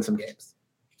enough to win some games.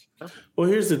 Well,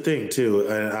 here's the thing, too,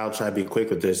 and I'll try to be quick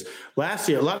with this. Last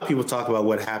year, a lot of people talk about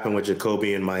what happened with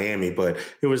Jacoby in Miami, but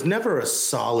it was never a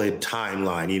solid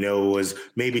timeline. It was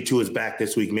maybe two is back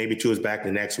this week, maybe two is back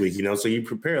the next week, so you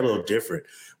prepare a little different.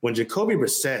 When Jacoby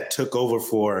Brissett took over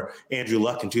for Andrew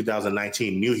Luck in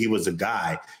 2019, knew he was a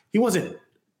guy, he wasn't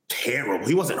terrible.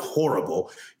 He wasn't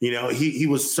horrible. He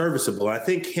was serviceable. I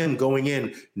think him going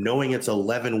in, knowing it's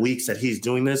 11 weeks that he's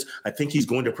doing this, I think he's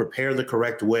going to prepare the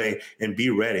correct way and be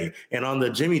ready. And on the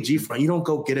Jimmy G front, you don't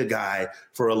go get a guy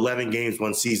for 11 games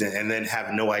one season and then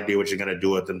have no idea what you're going to do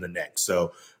with them the next.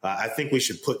 So I think we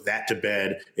should put that to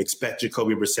bed, expect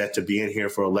Jacoby Brissett to be in here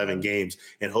for 11 games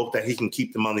and hope that he can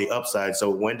keep them on the upside. So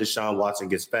when Deshaun Watson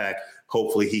gets back,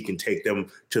 hopefully he can take them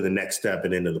to the next step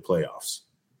and into the playoffs.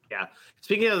 Yeah.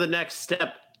 Speaking of the next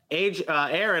step,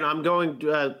 Aaron, I'm going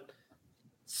to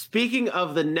speaking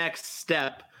of the next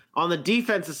step on the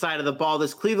defensive side of the ball,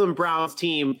 this Cleveland Browns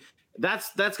team,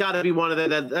 that's got to be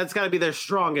that's got to be their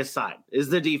strongest side is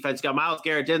the defense. You got Myles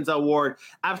Garrett, Denzel Ward,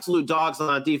 absolute dogs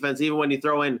on defense. Even when you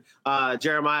throw in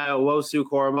Jeremiah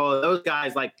Owusu-Koramoah, those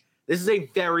guys, like, this is a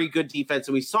very good defense.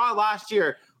 And we saw it last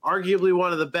year, arguably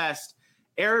one of the best.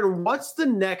 Aaron, what's the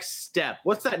next step?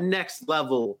 What's that next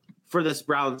level for this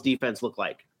Browns defense look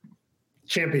like?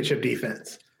 Championship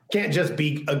defense. Can't just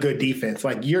be a good defense.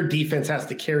 Like, your defense has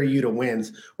to carry you to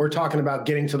wins. We're talking about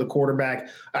getting to the quarterback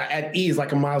at ease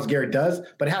like a Myles Garrett does,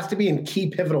 but it has to be in key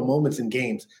pivotal moments in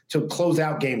games to close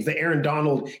out games. The Aaron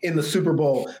Donald in the Super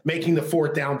Bowl making the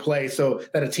fourth down play so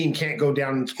that a team can't go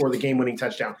down and score the game-winning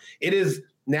touchdown. It is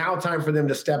now time for them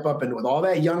to step up and with all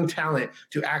that young talent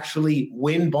to actually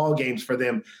win ball games for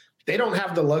them. They don't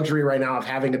have the luxury right now of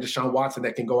having a Deshaun Watson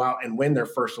that can go out and win their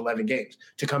first 11 games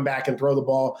to come back and throw the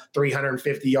ball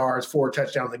 350 yards, 4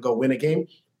 touchdowns, and go win a game.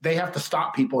 They have to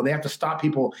stop people, and they have to stop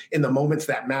people in the moments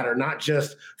that matter, not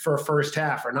just for a first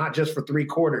half or not just for 3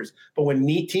 quarters. But when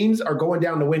teams are going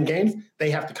down to win games,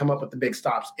 they have to come up with the big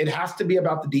stops. It has to be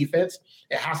about the defense.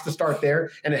 It has to start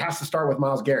there, and it has to start with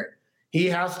Myles Garrett. He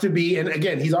has to be, and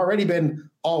again, he's already been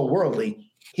all worldly.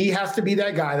 He has to be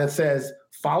that guy that says,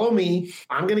 follow me.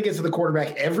 I'm going to get to the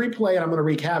quarterback every play, and I'm going to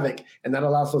wreak havoc. And that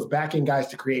allows those backing guys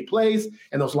to create plays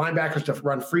and those linebackers to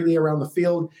run freely around the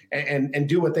field and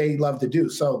do what they love to do.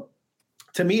 So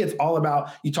To me, it's all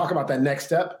about, you talk about that next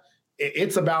step.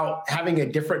 It's about having a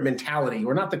different mentality.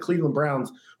 We're not the Cleveland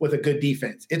Browns with a good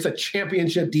defense. It's a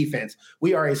championship defense.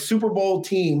 We are a Super Bowl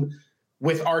team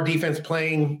with our defense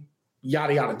playing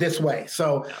yada, yada this way.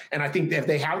 So, and I think if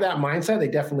they have that mindset, they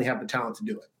definitely have the talent to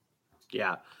do it.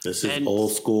 Yeah. This is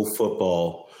old school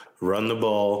football. Run the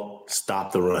ball,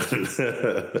 stop the run.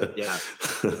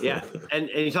 Yeah. And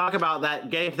you talk about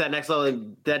that game to that next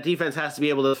level, that defense has to be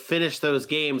able to finish those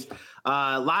games.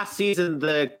 Last season,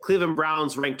 the Cleveland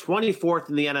Browns ranked 24th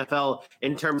in the NFL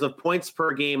in terms of points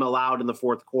per game allowed in the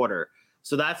fourth quarter.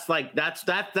 So that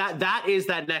is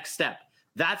that next step.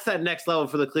 That's that next level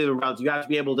for the Cleveland Browns. You have to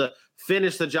be able to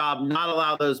finish the job, not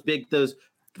allow those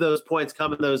points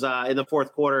come in those in the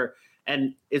fourth quarter.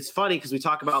 And it's funny because we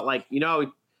talk about, like, you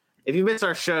know, if you miss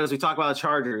our shows, we talk about the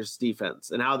Chargers defense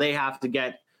and how they have to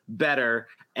get better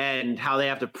and how they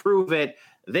have to prove it.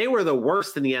 They were the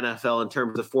worst in the NFL in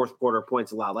terms of fourth quarter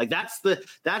points allowed. Like that's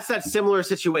that similar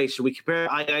situation.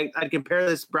 I'd compare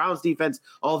this Browns defense,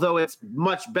 although it's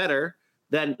much better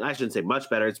than, I shouldn't say much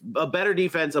better. It's a better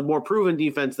defense, a more proven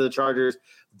defense than the Chargers.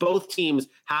 Both teams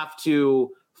have to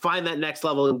find that next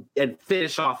level and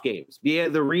finish off games. Be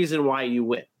the reason why you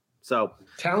win. So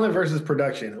talent versus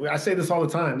production. I say this all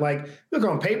the time. Like, look,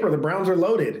 on paper, the Browns are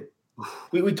loaded.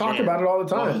 We talk about it all the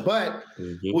time. But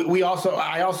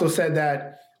I also said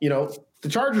that, you know, the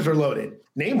Chargers are loaded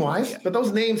name-wise, but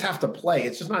those names have to play.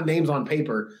 It's just not names on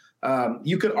paper.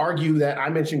 You could argue that I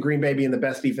mentioned Green Bay being the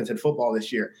best defense in football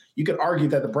this year. You could argue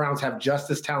that the Browns have just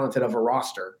as talented of a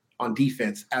roster on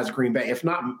defense as Green Bay, if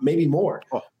not maybe more.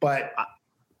 But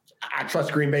I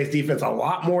trust Green Bay's defense a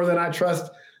lot more than I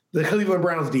trust the Cleveland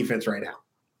Browns defense right now.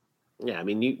 Yeah, I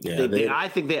mean, I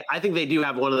think they do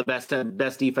have one of the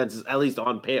best defenses, at least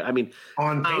on paper. I mean,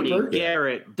 on paper,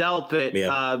 Garrett, Delpit.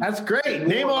 That's great.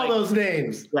 Name all those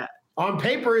names. Yeah. On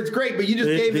paper, it's great, but you just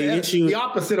gave the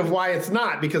opposite of why it's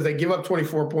not, because they give up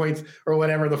 24 points or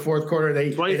whatever in the fourth quarter.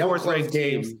 They don't close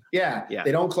games. Yeah,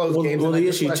 they don't close games. Well, the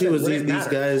issue too is these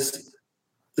guys.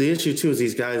 The issue, too, is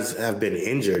these guys have been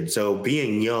injured. So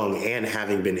being young and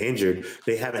having been injured,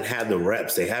 they haven't had the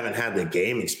reps. They haven't had the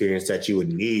game experience that you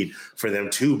would need for them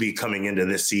to be coming into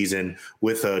this season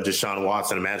with Deshaun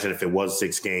Watson. Imagine if it was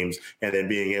 6 games and then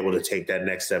being able to take that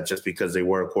next step just because they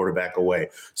were a quarterback away.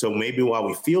 So maybe while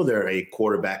we feel they're a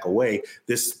quarterback away,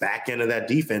 this back end of that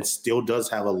defense still does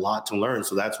have a lot to learn.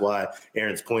 So that's why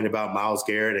Aaron's point about Myles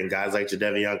Garrett and guys like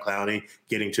Jadeveon Clowney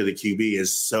getting to the QB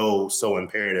is so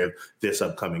imperative this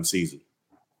upcoming season.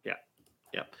 Yeah.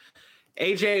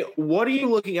 AJ, what are you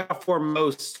looking out for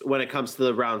most when it comes to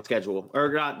the Browns schedule?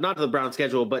 Or not to the Browns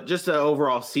schedule, but just the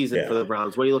overall season for the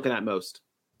Browns. What are you looking at most?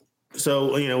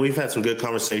 So, you know, we've had some good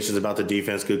conversations about the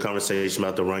defense, good conversation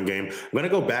about the run game. I'm going to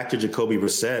go back to Jacoby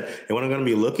Brissett, and what I'm going to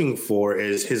be looking for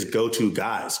is his go-to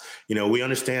guys. You know, we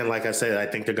understand, like I said,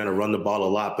 I think they're going to run the ball a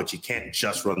lot, but you can't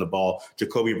just run the ball.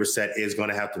 Jacoby Brissett is going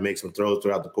to have to make some throws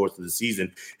throughout the course of the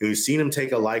season. And we've seen him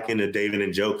take a liking to David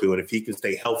Njoku, and if he can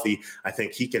stay healthy, I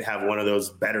think he could have one of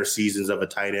those better seasons of a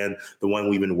tight end, the one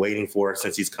we've been waiting for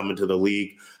since he's come into the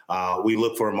league. We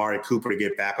look for Amari Cooper to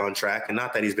get back on track, and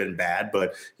not that he's been bad,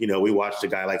 but, you know, we watched a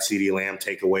guy like CeeDee Lamb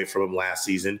take away from him last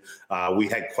season. We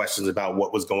had questions about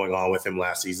what was going on with him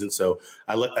last season. So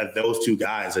I look at those two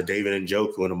guys, David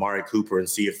Njoku and Amari Cooper, and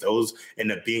see if those end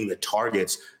up being the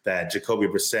targets that Jacoby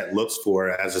Brissett looks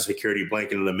for as a security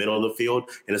blanket in the middle of the field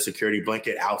and a security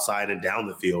blanket outside and down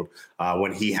the field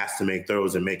when he has to make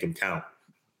throws and make them count.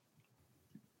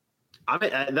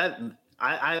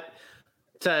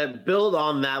 To build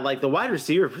on that, like the wide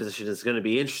receiver position is going to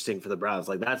be interesting for the Browns.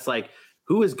 Like that's like,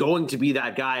 who is going to be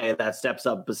that guy that steps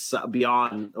up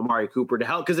beyond Amari Cooper to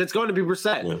help? Because it's going to be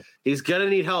Brissett. Yeah. He's going to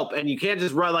need help. And you can't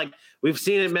just run, like we've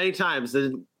seen it many times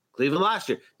in Cleveland last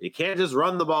year. You can't just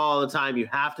run the ball all the time. You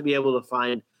have to be able to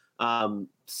find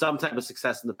some type of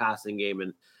success in the passing game.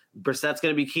 And Brissett's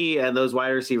going to be key, and those wide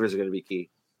receivers are going to be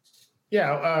key.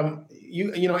 Yeah.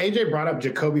 You know, AJ brought up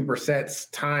Jacoby Brissett's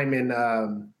time in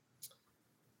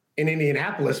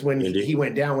Indianapolis when he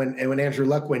went down, when Andrew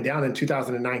Luck went down in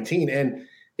 2019. And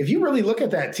if you really look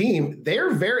at that team,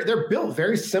 they're built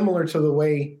very similar to the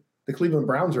way the Cleveland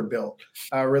Browns are built.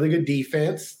 Really good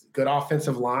defense, good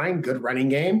offensive line, good running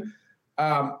game.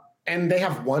 And they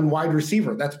have one wide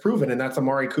receiver that's proven, and that's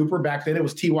Amari Cooper. Back then it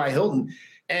was T.Y. Hilton.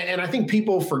 And I think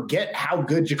people forget how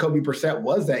good Jacoby Brissett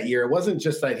was that year. It wasn't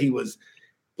just that he was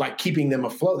like keeping them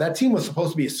afloat. That team was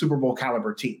supposed to be a Super Bowl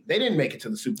caliber team. They didn't make it to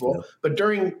the Super Bowl, but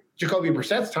during Jacoby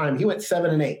Brissett's time, he went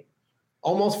 7-8,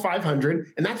 almost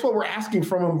 500. And that's what we're asking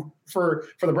from him for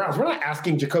the Browns. We're not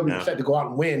asking Jacoby Brissett to go out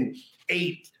and win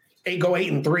 8 go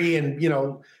 8-3,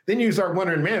 and then you start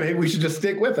wondering, man, maybe we should just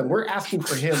stick with him. We're asking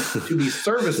for him to be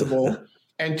serviceable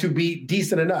and to be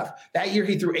decent enough. That year,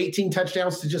 he threw 18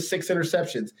 touchdowns to just 6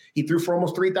 interceptions. He threw for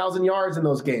almost 3,000 yards in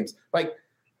those games. Like,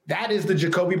 that is the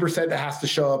Jacoby Brissett that has to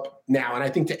show up now. And I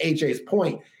think to AJ's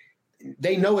point,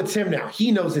 they know it's him now.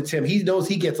 He knows it's him. He knows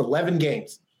he gets 11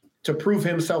 games to prove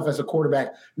himself as a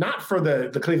quarterback, not for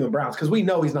the Cleveland Browns, because we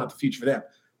know he's not the future for them,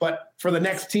 but for the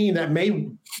next team that may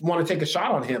want to take a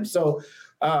shot on him. So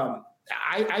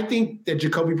I think that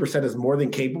Jacoby Brissett is more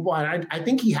than capable. And I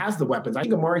think he has the weapons. I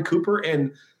think Amari Cooper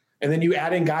and then you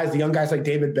add in guys, the young guys like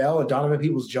David Bell and Donovan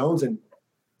Peoples-Jones and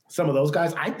some of those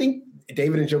guys. I think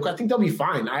David and Joker, I think they'll be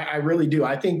fine. I really do.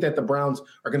 I think that the Browns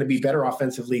are going to be better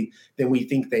offensively than we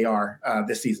think they are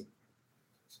this season.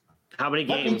 How many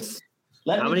games?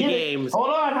 How many games?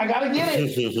 Hold on, I gotta get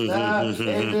it.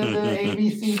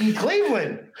 ABCD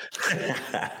Cleveland.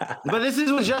 But this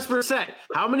is with just Brissett.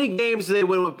 How many games do they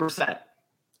win with Brissett?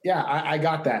 Yeah, I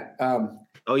got that.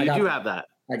 You do have that.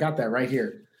 I got that right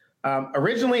here.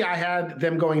 Originally, I had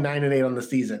them going 9-8 on the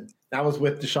season. That was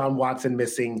with Deshaun Watson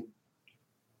missing,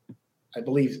 I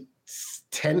believe,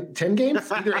 10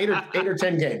 games, either 8 or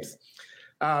 10 games.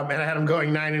 And I had them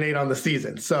going 9-8 on the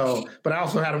season. So, but I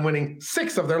also had them winning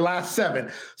 6 of their last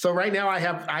 7. So right now I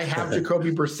have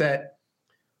Jacoby Brissett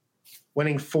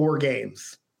winning 4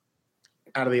 games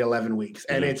out of the 11 weeks.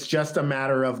 And it's just a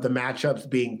matter of the matchups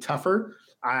being tougher.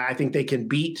 I think they can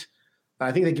beat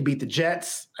the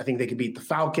Jets. I think they can beat the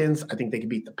Falcons. I think they can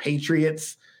beat the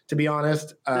Patriots, to be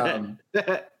honest. And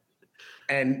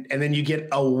then you get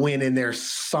a win in there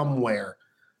somewhere,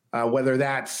 whether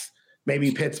that's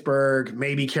maybe Pittsburgh,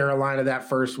 maybe Carolina that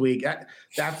first week.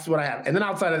 That's what I have. And then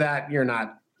outside of that, they're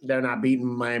not beating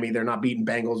Miami. They're not beating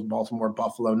Bengals, Baltimore,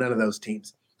 Buffalo, none of those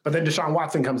teams. But then Deshaun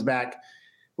Watson comes back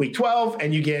week 12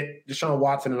 and you get Deshaun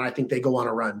Watson, and I think they go on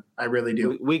a run. I really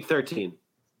do. Week 13.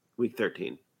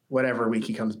 Whatever week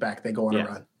he comes back, they go on a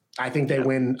run. I think they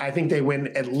win. I think they win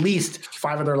at least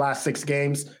 5 of their last 6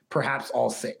 games, perhaps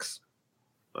all 6.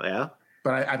 Oh, yeah.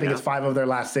 But I think it's 5 of their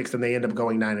last 6, and they end up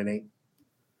going 9-8.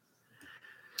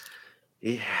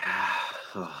 Yeah.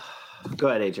 Oh. Go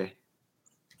ahead, AJ.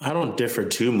 I don't differ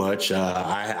too much.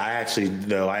 I actually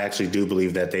do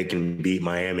believe that they can beat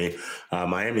Miami.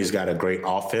 Miami's got a great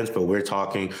offense, but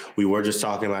we were just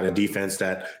talking about a defense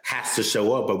that has to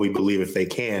show up, but we believe if they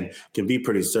can be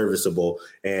pretty serviceable.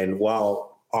 And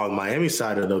while on Miami's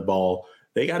side of the ball,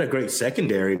 they got a great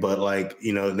secondary, but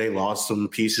they lost some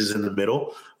pieces in the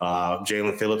middle.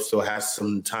 Jalen Phillips still has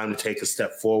some time to take a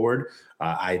step forward.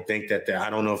 I think that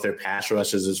I don't know if their pass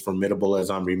rush is as formidable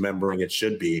as I'm remembering it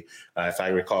should be. If I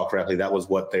recall correctly, that was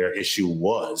what their issue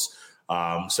was.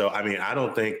 I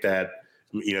don't think that,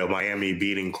 Miami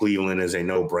beating Cleveland is a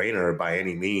no-brainer by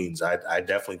any means. I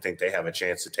definitely think they have a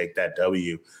chance to take that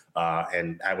W,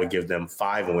 and I would give them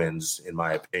 5 wins, in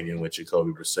my opinion, with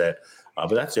Jacoby Brissett.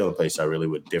 But that's the only place I really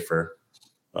would differ.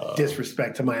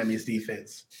 Disrespect to Miami's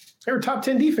defense. They were top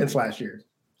 10 defense last year.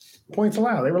 Points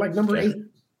allowed. They were like number 8.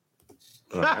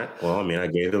 All right. Well, I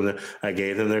gave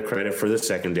them their credit for the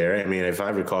secondary. If I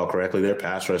recall correctly, their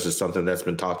pass rush is something that's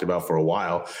been talked about for a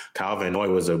while. Kyle Van Noy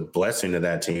was a blessing to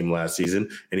that team last season,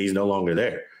 and he's no longer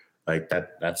there.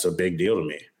 That's a big deal to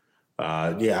me. I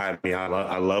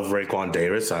love Raekwon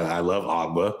Davis. I love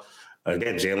Ogba.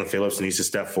 Again, Jalen Phillips needs to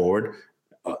step forward.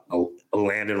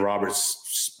 Landon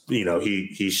Roberts,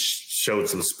 he showed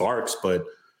some sparks, but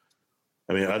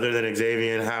other than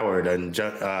Xavier Howard and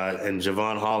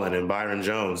Javon Holland and Byron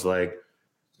Jones, they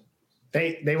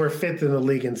were 5th in the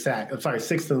league in sacks. I'm sorry,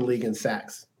 6th in the league in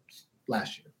sacks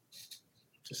last year.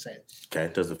 Just saying. Okay,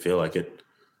 it doesn't feel like it.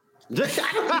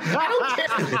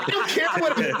 I don't care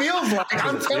what it feels like.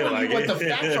 I'm telling you what the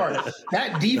facts are.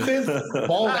 That defense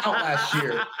balled out last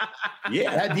year.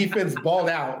 Yeah, that defense balled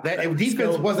out. That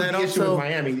defense wasn't the issue with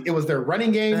Miami. It was their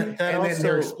running game and then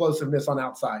their explosiveness on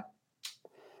outside.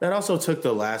 That also took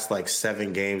the last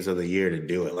 7 games of the year to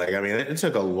do it. It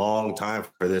took a long time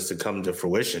for this to come to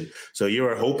fruition. So you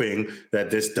were hoping that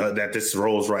this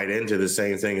rolls right into the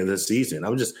same thing in this season.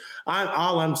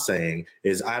 All I'm saying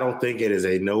is I don't think it is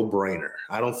a no-brainer.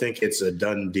 I don't think it's a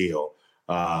done deal.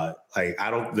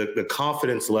 The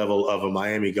confidence level of a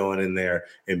Miami going in there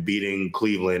and beating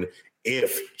Cleveland,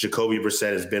 if Jacoby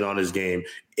Brissett has been on his game,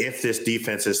 if this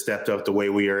defense has stepped up the way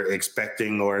we are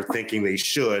expecting or thinking they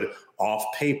should off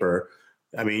paper,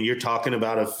 you're talking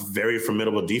about a very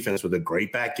formidable defense with a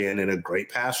great back end and a great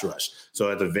pass rush.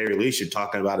 So at the very least, you're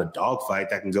talking about a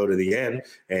dogfight that can go to the end,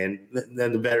 and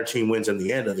then the better team wins in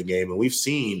the end of the game. And we've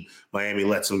seen Miami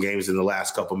let some games in the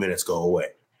last couple minutes go away.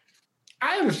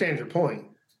 I understand your point.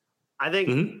 I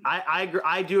think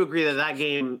I do agree that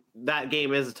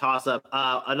game is a toss up.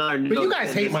 But you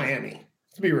guys hate Miami.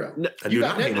 To be real, I do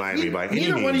not hate Miami by any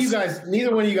means.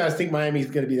 Neither one of you guys think Miami's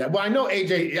going to be that. Well, I know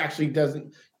AJ actually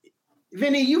doesn't.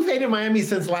 Vinny, you've hated Miami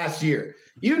since last year.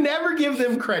 You never give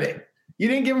them credit. You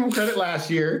didn't give them credit last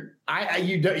year.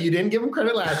 You didn't give them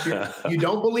credit last year. You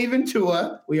don't believe in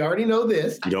Tua. We already know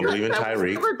this. You don't believe in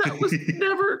Tyreek. That was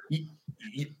never.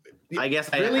 I guess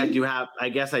I do have. I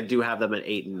guess I do have them at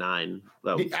 8 and 9.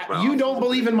 You don't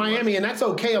believe in Miami, and that's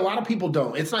okay. A lot of people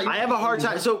don't. It's not. I have a hard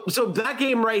time. So that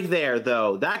game right there,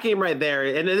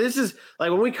 and this is like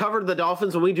when we covered the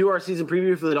Dolphins, when we do our season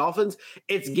preview for the Dolphins,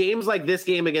 it's games like this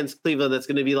game against Cleveland that's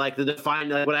going to be like the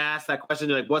defining. Like when I asked that question,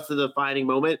 like what's the defining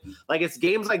moment? Like it's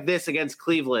games like this against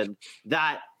Cleveland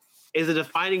that is a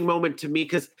defining moment to me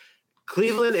because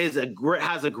Cleveland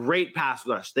has a great pass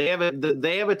rush. They have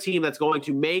a team that's going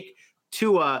to make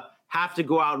Tua have to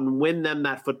go out and win them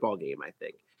that football game, I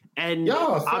think. And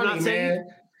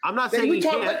I'm not saying he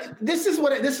can't. This is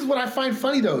what I find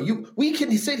funny though. We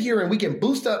can sit here and we can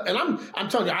boost up, and I'm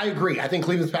telling you, I agree. I think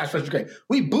Cleveland's pass rush is great.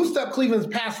 We boost up Cleveland's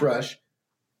pass rush,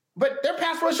 but their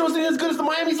pass rush wasn't as good as the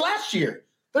Miami's last year.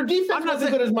 Their defense wasn't as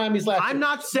good as Miami's last year. I'm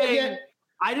not saying.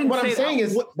 I didn't. What I'm saying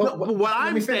is, what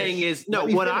I'm saying is, no.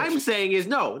 What I'm saying is,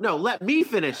 no. Let me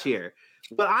finish here.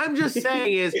 What I'm just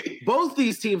saying is, both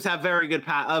these teams have very good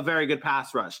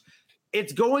pass rush.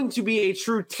 It's going to be a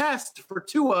true test for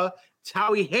Tua to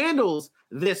how he handles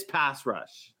this pass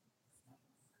rush.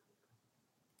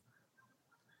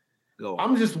 Go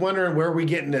on. I'm just wondering where we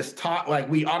get in this talk. Like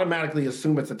we automatically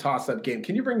assume it's a toss-up game.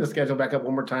 Can you bring the schedule back up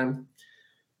one more time?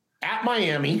 At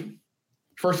Miami.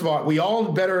 First of all, we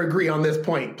all better agree on this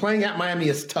point. Playing at Miami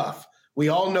is tough. We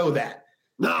all know that.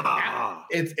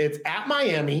 It's at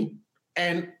Miami,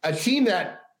 and a team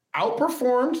that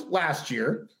outperformed last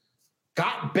year,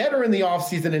 got better in the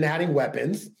offseason in adding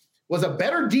weapons, was a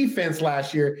better defense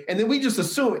last year, and then we just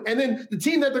assume. And then the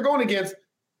team that they're going against,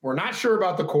 we're not sure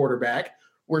about the quarterback.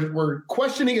 We're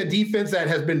questioning a defense that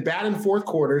has been bad in fourth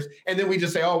quarters, and then we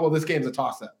just say, oh, well, this game's a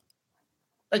toss-up.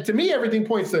 Like, to me, everything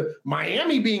points to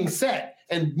Miami being set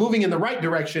and moving in the right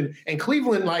direction, and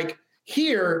Cleveland like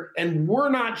here, and we're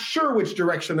not sure which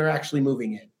direction they're actually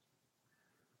moving in.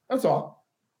 That's all.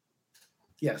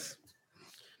 Yes.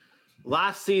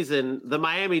 Last season, the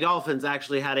Miami Dolphins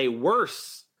actually had a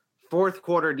worse fourth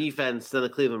quarter defense than the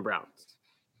Cleveland Browns.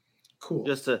 Cool.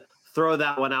 Just to throw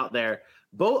that one out there.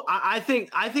 I think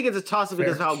it's a toss-up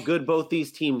because of how good both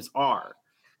these teams are,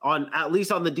 at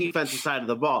least on the defensive side of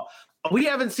the ball. We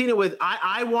haven't seen it with.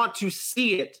 I want to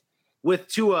see it with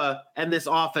Tua and this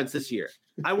offense this year.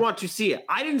 I want to see it.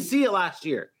 I didn't see it last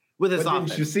year with this offense. What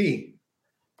didn't you see?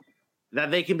 That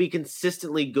they can be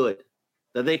consistently good.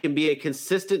 That they can be a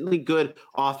consistently good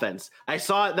offense. I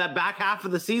saw it that back half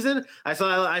of the season. I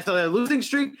saw their losing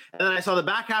streak, and then I saw the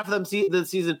back half of the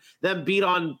season them beat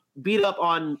up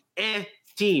on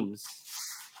teams,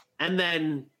 and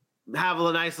then have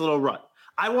a nice little run.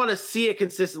 I want to see it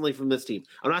consistently from this team.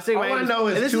 I'm not saying all I know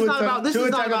is Tua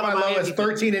Tagovailoa is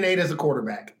 13-8 as a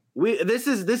quarterback. This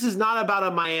is not about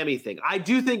a Miami thing. I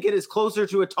do think it is closer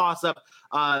to a toss-up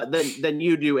than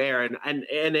you do, Aaron, and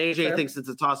AJ thinks it's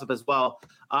a toss-up as well.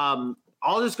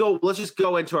 Let's just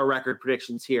go into our record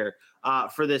predictions here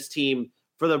for this team,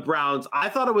 for the Browns. I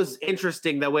thought it was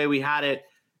interesting the way we had it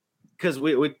because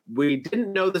we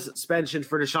didn't know the suspension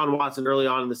for Deshaun Watson early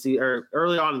on in the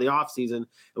offseason, and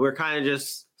we're kind of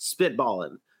just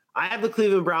spitballing. I have the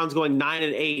Cleveland Browns going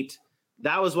 9-8.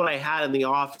 That was what I had in the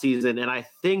offseason, and I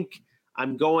think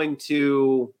I'm going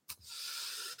to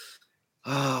 –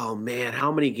 oh, man,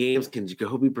 how many games can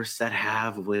Jacoby Brissett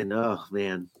have when – oh,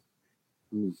 man.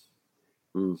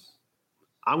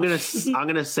 I'm gonna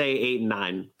say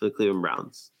 8-9 for the Cleveland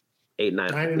Browns.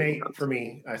 8-9. 9-8 for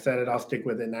me. I said it. I'll stick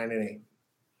with it.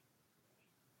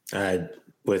 9-8.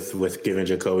 With giving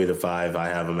Jacoby the 5, I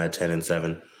have him at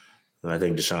 10-7. And I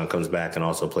think Deshaun comes back and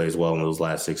also plays well in those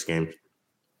last 6 games.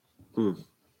 Can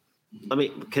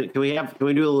we do a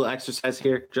little exercise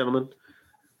here, gentlemen?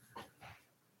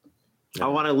 Yeah. I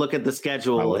want to look at the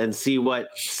schedule and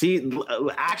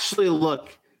actually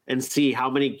look and see how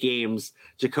many games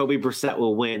Jacoby Brissett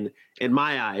will win in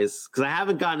my eyes, because I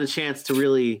haven't gotten a chance to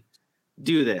really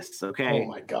do this. Okay. Oh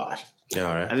my gosh. Yeah,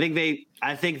 all right.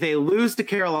 I think they lose to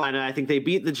Carolina. I think they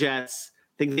beat the Jets.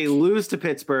 I think they lose to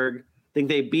Pittsburgh. I think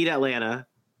they beat Atlanta.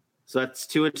 So that's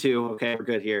 2-2. Okay, we're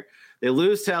good here. They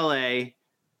lose to LA. I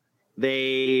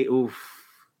think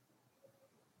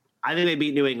they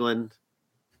beat New England.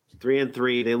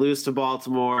 3-3. They lose to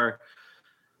Baltimore.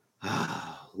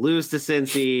 Lose to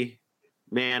Cincy.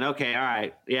 Man, okay, all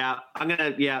right. Yeah, I'm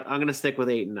gonna stick with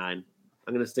 8-9.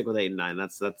 I'm going to stick with 8 and 9.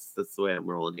 That's the way I'm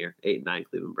rolling here. 8 and 9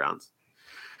 Cleveland Browns.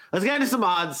 Let's get into some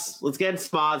odds. Let's get into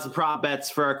some odds and prop bets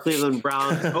for our Cleveland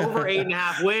Browns. Over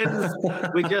 8.5 wins.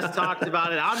 We just talked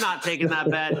about it. I'm not taking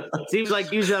that bet. Seems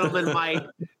like you gentlemen might.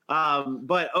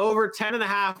 But over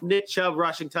 10.5 Nick Chubb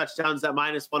rushing touchdowns at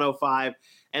 -105.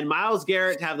 And Myles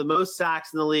Garrett to have the most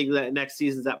sacks in the league that next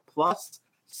season's at plus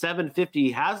 750.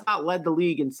 He has not led the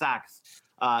league in sacks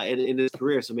in his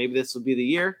career. So maybe this will be the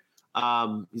year.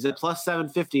 He's at plus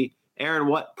 750. Aaron,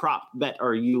 what prop bet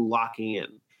are you locking in?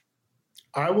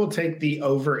 I will take the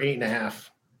over 8.5.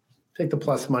 Take the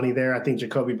plus money there. I think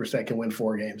Jacoby Brissett can win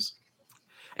 4 games.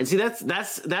 And see, that's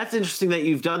interesting that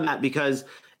you've done that, because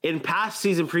in past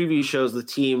season preview shows, the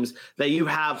teams that you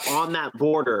have on that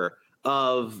border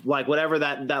of like whatever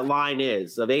that line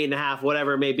is of 8.5,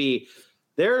 whatever it may be,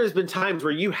 there has been times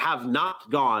where you have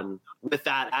not gone with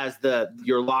that as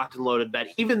your locked and loaded bet,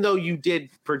 even though you did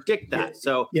predict that.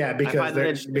 So yeah,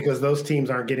 because those teams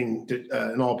aren't getting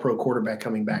an all-pro quarterback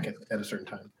coming back at a certain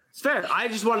time. It's fair. I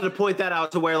just wanted to point that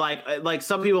out to where like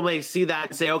some people may see that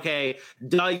and say, okay,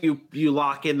 you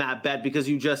lock in that bet because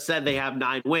you just said they have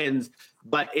 9 wins,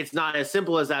 but it's not as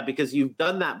simple as that because you've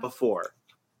done that before,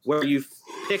 where you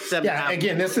pick them. Yeah,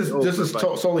 again, this is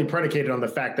solely predicated on the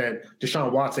fact that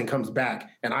Deshaun Watson comes back,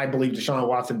 and I believe Deshaun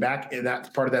Watson back, and that's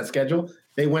part of that schedule.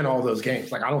 They win all those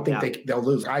games. Like I don't think they'll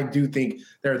lose. I do think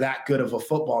they're that good of a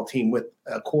football team with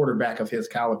a quarterback of his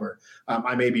caliber.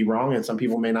 I may be wrong, and some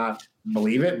people may not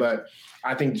believe it, but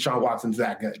I think Deshaun Watson's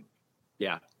that good.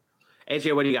 Yeah,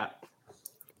 AJ, what do you got?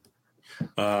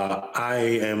 I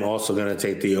am also going to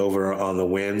take the over on the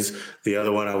wins. The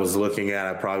other one I was looking at,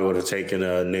 I probably would have taken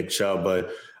Nick Chubb,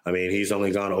 but I mean, he's only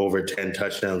gone over 10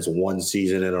 touchdowns one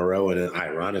season in a row. And then,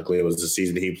 ironically, it was the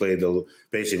season he played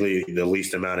basically the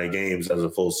least amount of games as a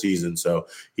full season. So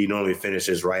he normally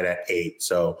finishes right at 8.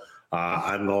 So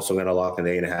I'm also going to lock in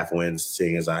 8.5 wins,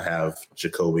 seeing as I have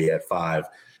Jacoby at 5.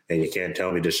 And you can't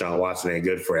tell me Deshaun Watson ain't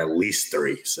good for at least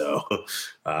 3. So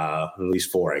at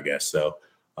least 4, I guess. So,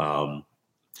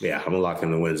 yeah, I'm going to lock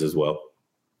in the wins as well.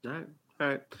 All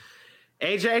right.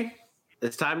 AJ,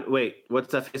 it's time. Wait,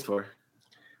 what's that face for?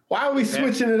 Why are we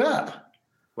switching it up?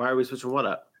 Why are we switching what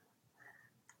up?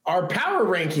 Our power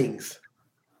rankings.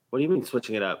 What do you mean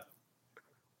switching it up?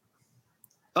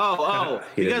 Oh,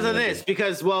 because of this.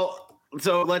 Because,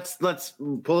 so let's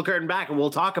pull the curtain back and we'll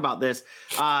talk about this.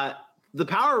 The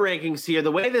power rankings here,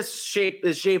 the way this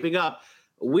is shaping up,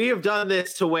 we have done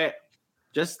this to where –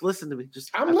 just listen to me.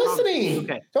 I'm listening.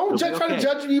 Okay. Don't try to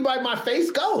judge me by my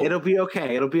face. Go. It'll be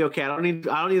okay. I don't need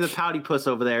the pouty puss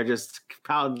over there. Just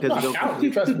pouting because you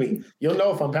don't. Trust me. You'll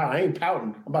know if I'm pouting. I ain't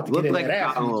pouting. I'm about to get in that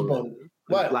ass.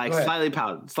 What? Like slightly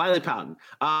pouting.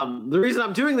 The reason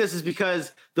I'm doing this is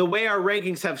because the way our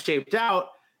rankings have shaped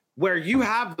out, where you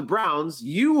have the Browns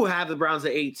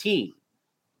at 18.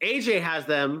 AJ has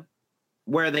them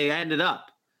where they ended up.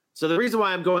 So the reason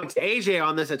why I'm going to AJ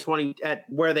on this at 20 at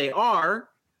where they are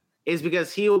is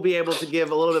because he will be able to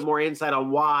give a little bit more insight on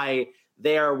why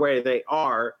they are where they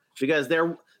are, because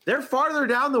they're farther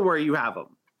down than where you have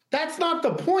them. That's not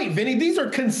the point, Vinny. These are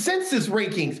consensus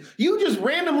rankings. You just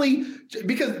randomly,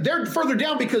 because they're further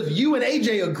down because you and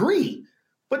AJ agree.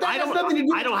 But that has nothing to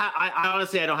do. I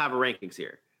honestly don't have a rankings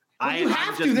here. Well, you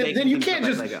have to. Then you can't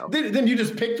just. Then you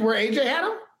just picked where AJ had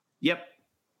them. Yep.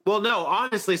 Well, no,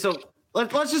 honestly, so.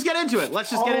 Let's just get into it.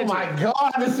 Oh my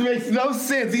God, this makes no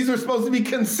sense. These are supposed to be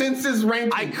consensus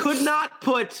rankings. I could not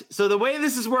put. So the way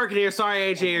this is working here, sorry,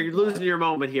 AJ, you're losing your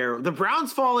moment here. The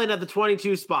Browns fall in at the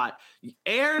 22 spot.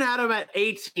 Aaron had them at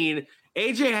 18.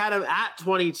 AJ had them at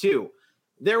 22.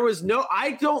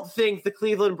 I don't think the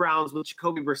Cleveland Browns with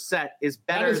Jacoby Brissett is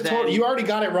better than. You already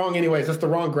got it wrong anyways. That's the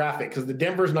wrong graphic because the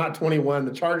Denver's not 21,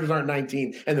 the Chargers aren't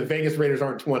 19, and the Vegas Raiders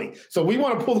aren't 20. So we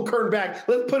want to pull the curtain back.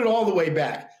 Let's put it all the way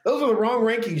back. Those are the wrong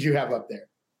rankings you have up there.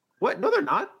 What? No, they're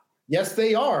not. Yes,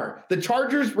 they are. The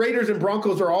Chargers, Raiders, and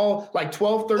Broncos are all like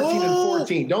 12, 13, and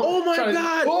 14. God.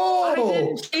 I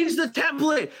didn't change the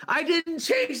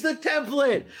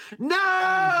template. No!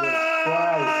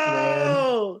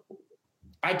 Christ,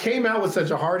 I came out with such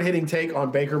a hard-hitting take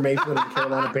on Baker Mayfield and the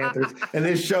Carolina Panthers, and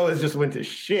this show has just went to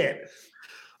shit.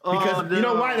 Because you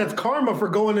know why? That's karma for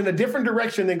going in a different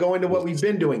direction than going to what we've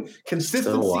been doing.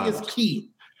 Consistency is key.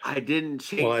 I didn't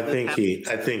change. Well, I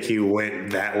think he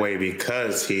went that way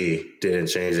because he didn't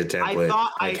change the template.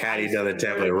 Had he done the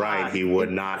template right, he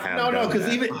would not have. No,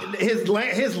 because even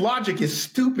his logic is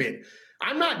stupid.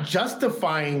 I'm not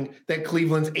justifying that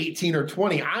Cleveland's 18 or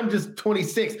 20. I'm just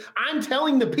 26. I'm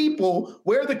telling the people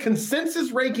where the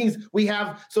consensus rankings we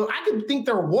have. So I could think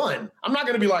they're 1. I'm not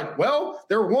going to be like, well,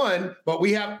 they're 1, but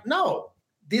we have no.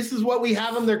 this is what we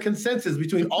have in their consensus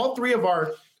between all three of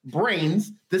our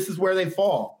brains. This is where they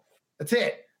fall. That's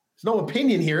it. There's no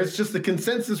opinion here. It's just the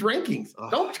consensus rankings.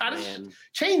 Don't try to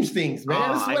change things,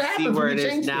 man. This is what happens when you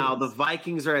change now. things. The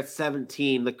Vikings are at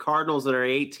 17, the Cardinals are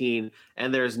 18,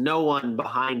 and there's no one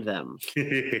behind them.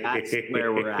 That's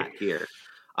where we're at here.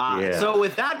 So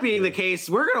with that being the case,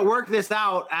 we're going to work this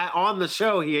out on the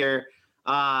show here.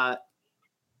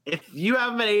 If you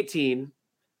have them at 18,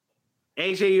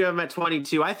 AJ, you have them at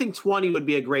 22. I think 20 would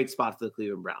be a great spot for the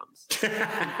Cleveland Browns.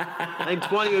 I think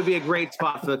 20 would be a great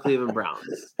spot for the Cleveland Browns.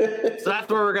 So that's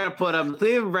where we're going to put them. The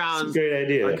Cleveland Browns great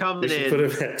idea. Are coming in. Put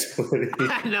them at 20.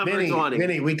 At number 20.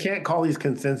 Vinny, we can't call these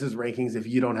consensus rankings if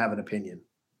you don't have an opinion.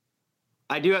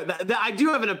 I do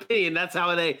have an opinion. That's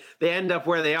how they end up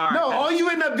where they are. No, all you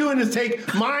end up doing is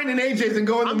take mine and AJ's and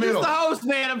go in the middle. I'm just the host,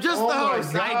 man. I'm just the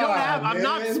host. God, I'm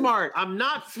not smart. I'm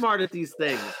not smart at these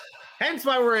things. Hence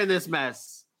why we're in this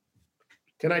mess.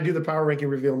 Can I do the power ranking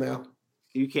reveal now?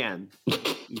 You can.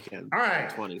 All right.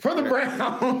 20. For the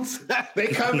Browns, they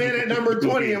come in at number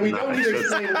 20, and we don't need to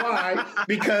explain why,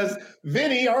 because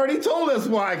Vinny already told us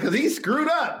why, because he screwed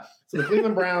up. So the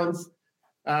Cleveland Browns,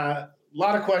 a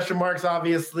lot of question marks,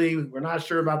 obviously. We're not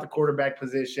sure about the quarterback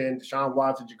position. Deshaun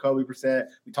Watson, Jacoby Brissett.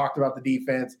 We talked about the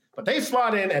defense, but they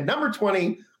slot in at number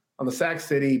 20 on the Sac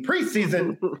City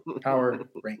preseason power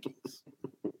rankings.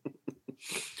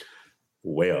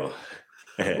 Well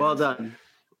done.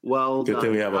 Good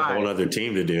thing we have a whole other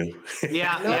team to do.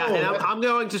 Yeah. And I'm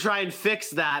going to try and fix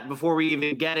that before we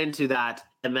even get into that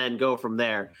and then go from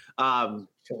there. The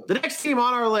next team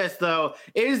on our list, though,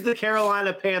 is the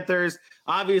Carolina Panthers.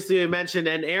 Obviously, we mentioned,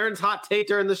 and Aaron's hot take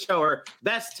during the show, or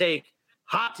best take,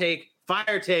 hot take,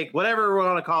 fire take, whatever we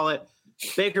want to call it,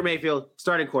 Baker Mayfield,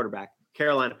 starting quarterback,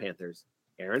 Carolina Panthers.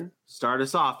 Aaron, start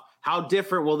us off. How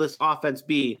different will this offense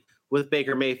be with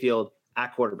Baker Mayfield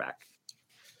at quarterback?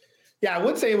 Yeah, I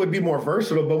would say it would be more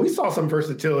versatile, but we saw some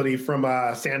versatility from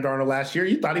Sam Darnold last year.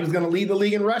 You thought he was going to lead the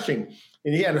league in rushing,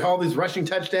 and he had all these rushing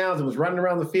touchdowns and was running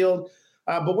around the field.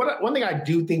 But one thing I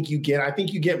do think you get, I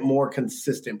think you get more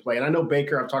consistent play. And I know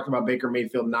Baker, I've talked about Baker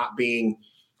Mayfield not being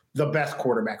the best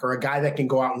quarterback or a guy that can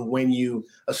go out and win you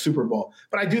a Super Bowl.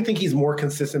 But I do think he's more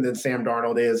consistent than Sam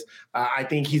Darnold is. I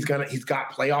think he's got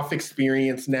playoff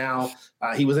experience now.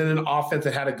 He was in an offense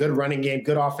that had a good running game,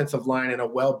 good offensive line, and a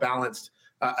well-balanced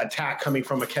attack coming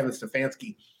from a Kevin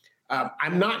Stefanski.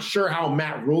 I'm not sure how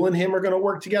Matt Rule and him are going to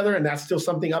work together, and that's still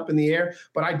something up in the air.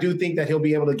 But I do think that he'll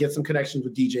be able to get some connections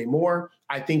with DJ Moore.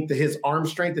 I think that his arm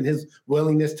strength and his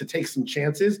willingness to take some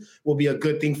chances will be a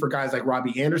good thing for guys like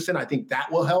Robbie Anderson. I think that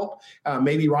will help.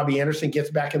 Maybe Robbie Anderson gets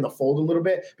back in the fold a little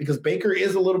bit because Baker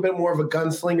is a little bit more of a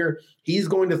gunslinger. He's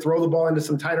going to throw the ball into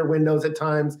some tighter windows at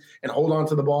times and hold on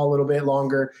to the ball a little bit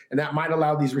longer. And that might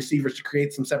allow these receivers to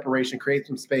create some separation, create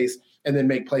some space, and then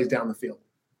make plays down the field.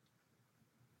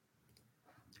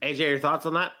 AJ, your thoughts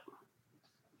on that?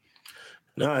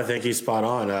 No, I think he's spot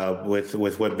on with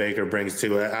what Baker brings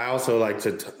to it. I also like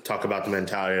to talk about the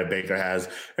mentality that Baker has.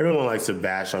 Everyone likes to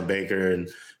bash on Baker and,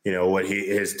 you know, what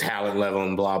his talent level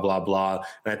and blah, blah, blah.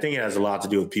 And I think it has a lot to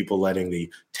do with people letting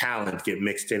the talent get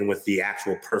mixed in with the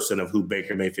actual person of who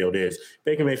Baker Mayfield is.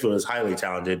 Baker Mayfield is highly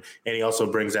talented, and he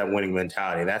also brings that winning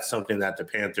mentality. That's something that the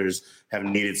Panthers have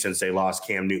needed since they lost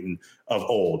Cam Newton of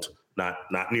old.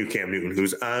 Not new Cam Newton,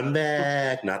 who's I'm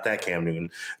back. Not that Cam Newton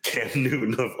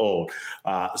of old.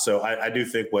 So I do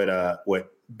think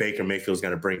what Baker Mayfield is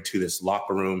going to bring to this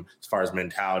locker room as far as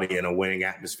mentality and a winning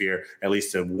atmosphere, at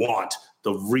least to want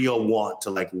the real want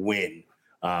to like win.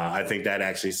 I think that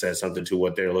actually says something to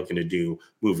what they're looking to do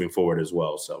moving forward as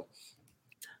well. So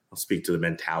I'll speak to the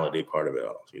mentality part of it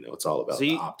all. You know, it's all about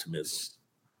the optimism.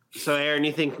 So Aaron,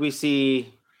 you think we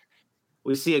see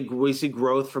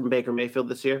growth from Baker Mayfield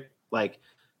this year? Like,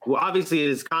 well, obviously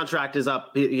his contract is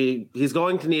up. He's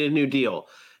going to need a new deal.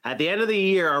 At the end of the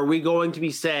year, are we going to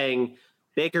be saying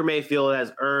Baker Mayfield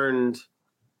has earned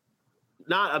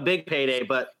not a big payday,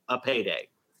 but a payday?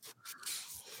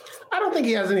 I don't think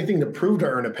he has anything to prove to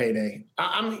earn a payday.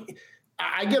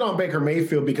 I get on Baker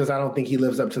Mayfield because I don't think he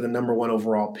lives up to the number one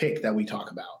overall pick that we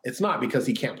talk about. It's not because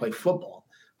he can't play football.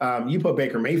 You put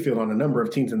Baker Mayfield on a number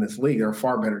of teams in this league, they're a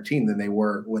far better team than they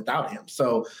were without him.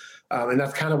 So, and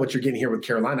that's kind of what you're getting here with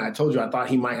Carolina. I told you I thought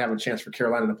he might have a chance for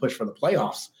Carolina to push for the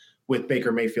playoffs with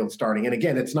Baker Mayfield starting. And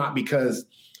again, it's not because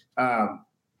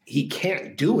he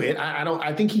can't do it.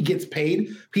 I think he gets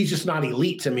paid. He's just not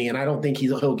elite to me, and I don't think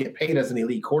he'll get paid as an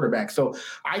elite quarterback. So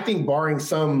I think barring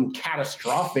some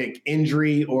catastrophic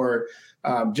injury or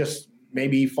just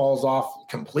maybe he falls off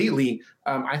completely,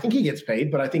 I think he gets paid,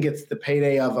 but I think it's the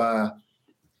payday of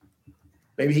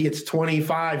Maybe he gets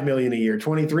 $25 million a year,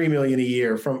 $23 million a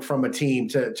year from a team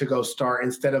to go start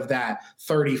instead of that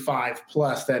 35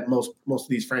 plus that most of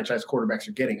these franchise quarterbacks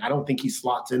are getting. I don't think he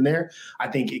slots in there. I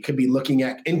think it could be looking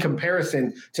at in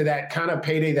comparison to that kind of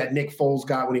payday that Nick Foles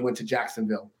got when he went to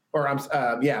Jacksonville, or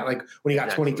like when he got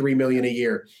 $23 million a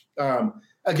year.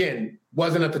 Again,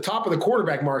 wasn't at the top of the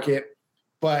quarterback market,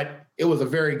 but it was a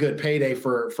very good payday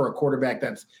for a quarterback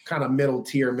that's kind of middle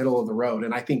tier, middle of the road.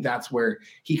 And I think that's where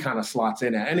he kind of slots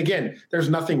in at. And again, there's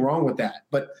nothing wrong with that.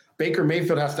 But Baker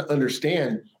Mayfield has to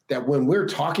understand that when we're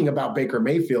talking about Baker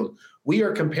Mayfield, we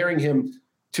are comparing him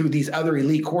to these other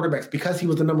elite quarterbacks because he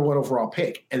was the number 1 overall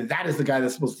pick. And that is the guy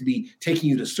that's supposed to be taking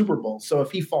you to Super Bowl. So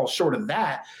if he falls short of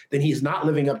that, then he's not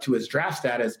living up to his draft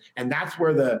status. And that's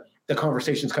where the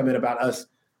conversations come in about us,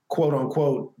 quote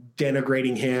unquote,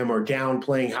 denigrating him or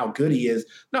downplaying how good he is.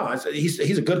 No,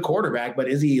 he's a good quarterback, but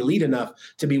is he elite enough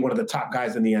to be one of the top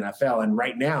guys in the NFL? And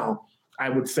right now, I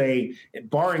would say,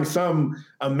 barring some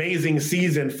amazing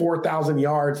season, 4,000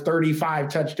 yards, 35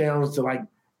 touchdowns to like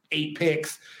 8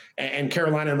 picks, and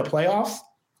Carolina in the playoffs,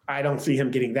 I don't see him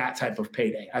getting that type of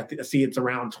payday. I see it's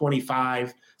around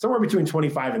 25, somewhere between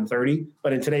 25 and 30.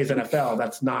 But in today's NFL,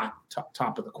 that's not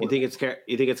top of the quarter.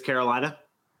 You think it's Carolina?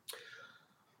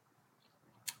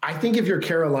 I think if you're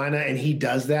Carolina and he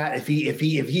does that, if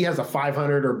he has a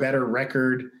 500 or better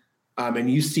record,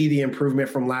 and you see the improvement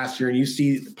from last year and you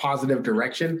see the positive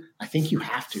direction, I think you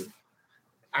have to.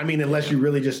 I mean, unless you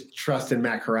really just trust in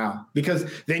Matt Corral, because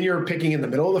then you're picking in the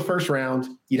middle of the first round.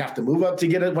 You'd have to move up to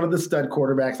get one of the stud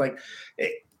quarterbacks.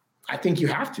 I think you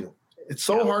have to. It's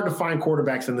so hard to find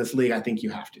quarterbacks in this league. I think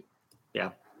you have to. Yeah,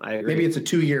 I agree. Maybe it's a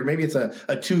 2-year. Maybe it's a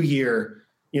 2-year.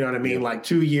 You know what I mean? Yeah. Like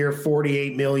 2-year,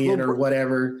 $48 million or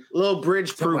whatever. Little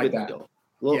bridge prove it like deal.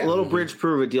 Little bridge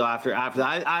prove it deal after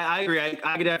that. I agree.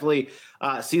 I could definitely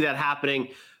see that happening.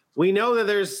 We know that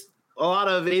there's a lot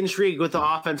of intrigue with the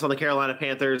offense on the Carolina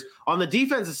Panthers. On the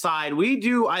defensive side,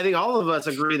 I think all of us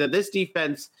agree that this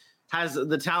defense has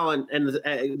the talent and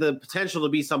the potential to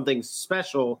be something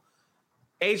special.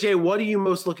 AJ, what are you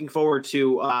most looking forward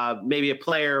to? Maybe a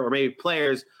player or maybe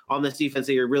players on this defense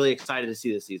that you're really excited to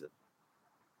see this season?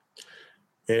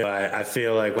 I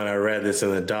feel like when I read this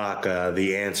in the doc,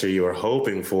 the answer you were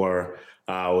hoping for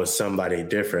was somebody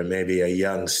different, maybe a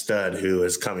young stud who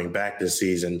is coming back this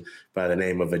season by the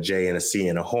name of a J and a C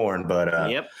and a horn. But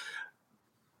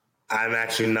I'm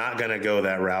actually not going to go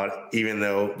that route, even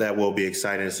though that will be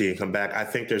exciting to see him come back. I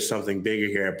think there's something bigger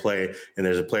here at play, and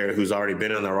there's a player who's already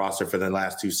been on the roster for the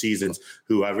last 2 seasons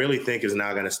who I really think is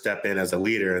now going to step in as a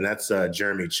leader, and that's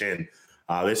Jeremy Chin.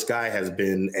 This guy has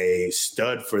been a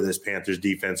stud for this Panthers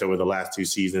defense over the last 2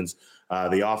 seasons.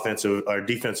 The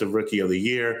defensive rookie of the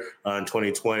year in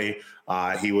 2020.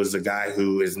 He was the guy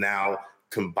who is now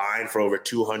combined for over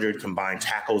 200 combined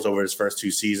tackles over his first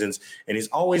 2 seasons. And he's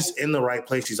always in the right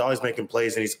place. He's always making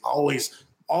plays, and he's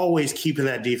always keeping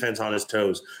that defense on his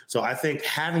toes. So I think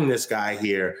having this guy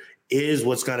here is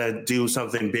what's going to do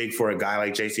something big for a guy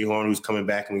like J.C. Horn, who's coming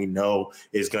back and we know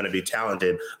is going to be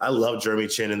talented. I love Jeremy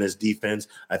Chin in this defense.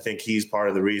 I think he's part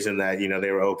of the reason that,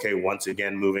 they were okay once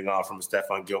again moving on from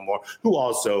Stephon Gilmore, who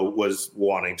also was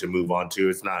wanting to move on too.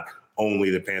 It's not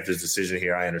only the Panthers' decision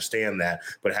here. I understand that.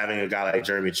 But having a guy like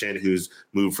Jeremy Chin, who's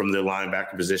moved from the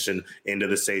linebacker position into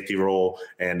the safety role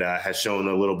and has shown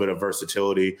a little bit of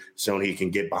versatility, shown he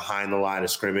can get behind the line of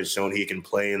scrimmage, shown he can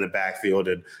play in the backfield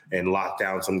and lock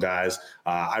down some guys.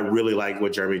 I really like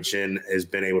what Jeremy Chin has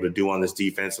been able to do on this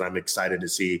defense, and I'm excited to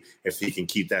see if he can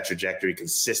keep that trajectory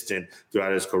consistent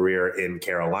throughout his career in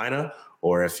Carolina,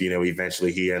 or if,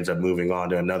 eventually he ends up moving on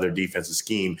to another defensive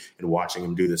scheme and watching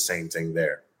him do the same thing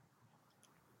there.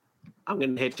 I'm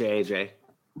going to hit you, AJ.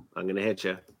 I'm going to hit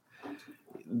you.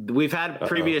 We've had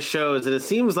previous shows, and it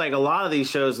seems like a lot of these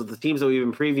shows with the teams that we've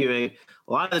been previewing,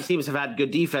 a lot of the teams have had good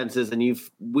defenses, and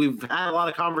we've had a lot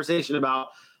of conversation about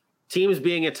teams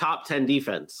being a top 10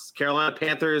 defense. Carolina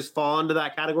Panthers fall into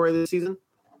that category this season?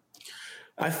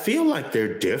 I feel like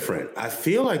they're different. I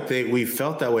feel like we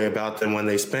felt that way about them when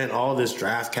they spent all this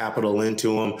draft capital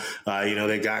into them.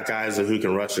 They got guys who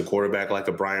can rush the quarterback like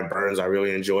a Brian Burns. I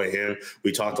really enjoy him.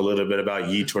 We talked a little bit about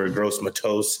Yetur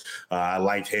Gross-Matos. I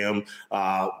liked him.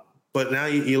 But now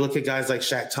you look at guys like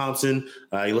Shaq Thompson.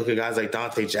 You look at guys like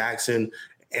Dante Jackson.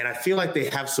 And I feel like they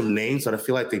have some names, but I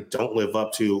feel like they don't live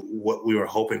up to what we were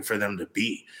hoping for them to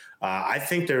be. I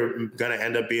think they're going to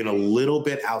end up being a little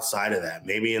bit outside of that,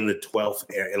 maybe in the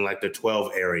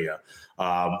 12th area.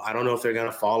 I don't know if they're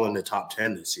going to fall in the top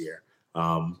 10 this year.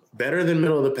 Better than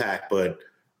middle of the pack, but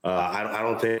I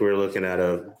don't think we're looking at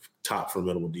a top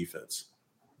formidable defense.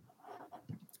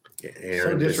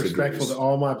 Aaron, so disrespectful to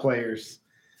all my players.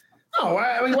 No,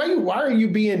 I mean, why are you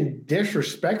being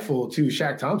disrespectful to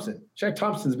Shaq Thompson? Shaq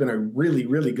Thompson's been a really,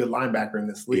 really good linebacker in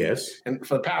this league. Yes. And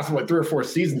for the past, 3 or 4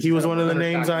 seasons. He was one of the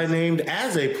names I named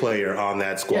as a player on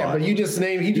that squad. Yeah, but he just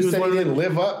said he didn't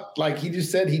live up. Like, he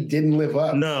just said he didn't live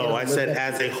up. No, I said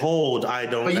as a whole, I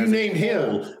don't. But you named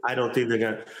him. I don't think they're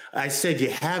going to. I said you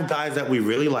have guys that we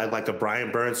really like a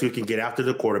Brian Burns who can get after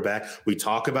the quarterback. We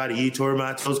talk about Yetur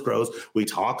Matos-Gross. We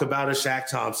talk about a Shaq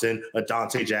Thompson, a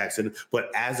Dante Jackson. But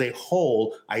as a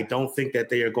whole, I don't think that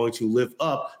they are going to live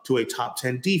up to a top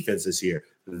 10 defense this year.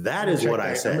 That is what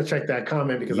I said. I'm going to check that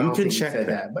comment because I don't think you said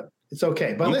that. But it's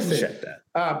okay. But listen, check that.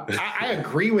 I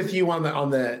agree with you on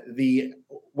the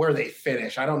where they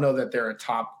finish. I don't know that they're a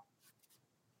top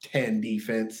 10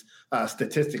 defense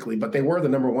statistically, but they were the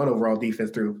number 1 overall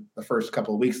defense through the first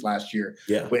couple of weeks last year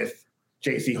with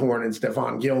J.C. Horn and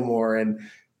Stephon Gilmore.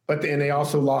 But they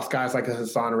also lost guys like a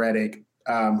Hassan Reddick,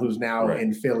 who's now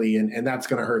in Philly, and that's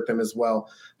going to hurt them as well.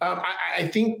 I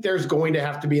think there's going to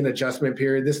have to be an adjustment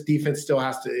period. This defense still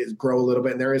has to grow a little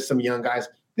bit, and there is some young guys.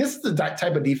 This is the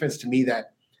type of defense to me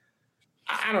that,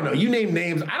 I don't know, you name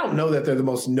names. I don't know that they're the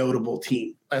most notable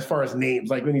team as far as names,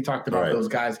 like when you talked about those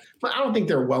guys. But I don't think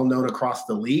they're well known across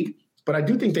the league. But I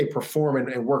do think they perform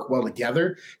and work well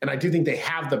together. And I do think they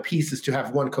have the pieces to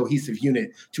have one cohesive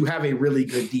unit to have a really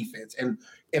good defense. And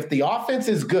if the offense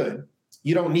is good,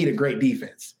 you don't need a great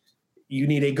defense. You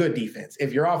need a good defense.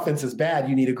 If your offense is bad,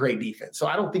 you need a great defense. So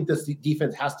I don't think this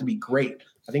defense has to be great.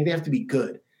 I think they have to be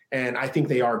good. And I think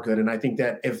they are good. And I think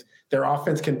that if their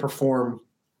offense can perform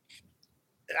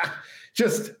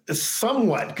just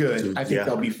somewhat good, I think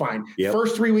they'll be fine. Yep.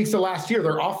 First 3 weeks of last year,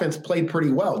 their offense played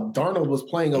pretty well. Darnold was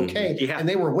playing okay, and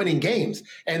they were winning games.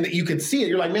 And you could see it.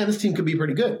 You're like, man, this team could be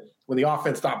pretty good. When the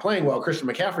offense stopped playing well, Christian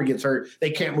McCaffrey gets hurt. They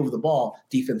can't move the ball.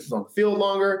 Defense is on the field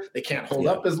longer. They can't hold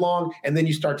up as long. And then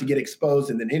you start to get exposed,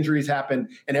 and then injuries happen,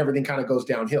 and everything kind of goes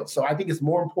downhill. So I think it's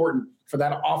more important for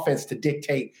that offense to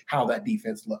dictate how that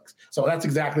defense looks. So that's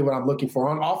exactly what I'm looking for.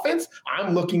 On offense,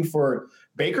 I'm looking for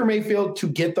Baker Mayfield to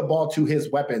get the ball to his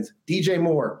weapons. DJ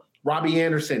Moore, Robbie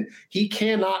Anderson, he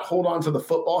cannot hold on to the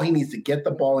football. He needs to get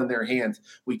the ball in their hands.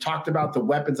 We talked about the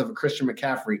weapons of a Christian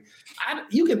McCaffrey.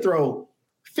 You can throw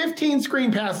 15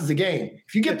 screen passes a game.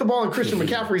 If you get the ball in Christian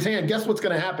McCaffrey's hand, guess what's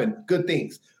going to happen? Good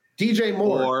things. DJ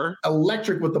Moore,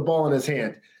 electric with the ball in his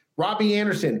hand. Robbie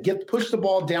Anderson, push the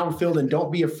ball downfield and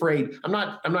don't be afraid. I'm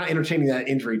not entertaining that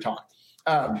injury talk.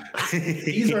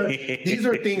 These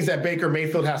are things that Baker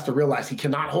Mayfield has to realize. He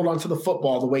cannot hold on to the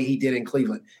football the way he did in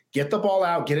Cleveland. Get the ball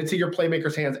out, get it to your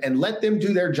playmakers' hands, and let them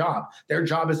do their job. Their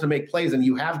job is to make plays, and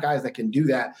you have guys that can do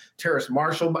that. Terrace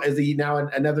Marshall is now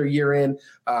another year in.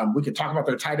 We could talk about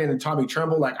their tight end and Tommy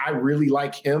Tremble. Like, I really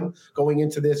like him going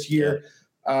into this year.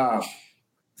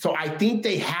 So I think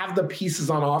they have the pieces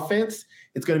on offense.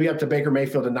 It's going to be up to Baker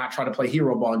Mayfield to not try to play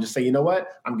hero ball and just say, you know what,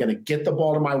 I'm going to get the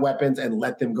ball to my weapons and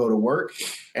let them go to work.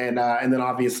 And then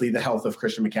obviously the health of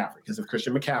Christian McCaffrey, because if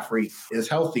Christian McCaffrey is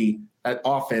healthy, that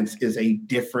offense is a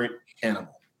different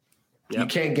animal. Yep. You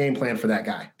can't game plan for that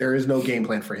guy. There is no game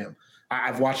plan for him.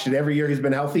 I've watched it every year he's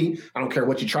been healthy. I don't care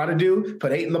what you try to do.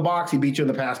 Put 8 in the box, he beat you in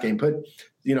the pass game. Put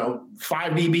 5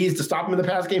 DBs to stop him in the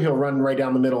pass game, he'll run right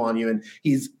down the middle on you. And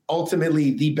he's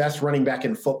ultimately the best running back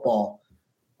in football,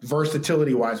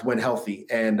 versatility-wise, when healthy.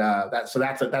 And that's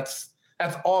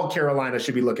all Carolina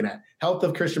should be looking at. Health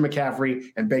of Christian McCaffrey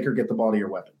and Baker, get the ball to your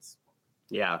weapons.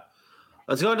 Yeah.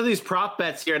 Let's go into these prop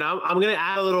bets here. And I'm going to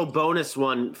add a little bonus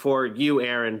one for you,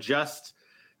 Aaron, just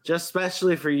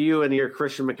especially for you and your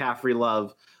Christian McCaffrey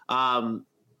love.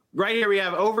 Right here we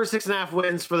have over 6.5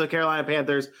 wins for the Carolina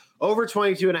Panthers, over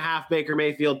 22.5 Baker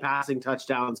Mayfield passing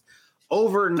touchdowns,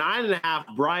 over 9.5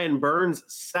 Brian Burns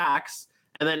sacks.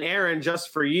 And then Aaron,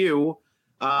 just for you,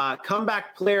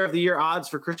 comeback player of the year odds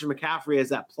for Christian McCaffrey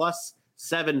is at plus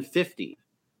 750.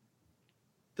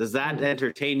 Does that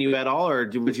entertain you at all, or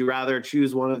would you rather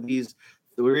choose one of these,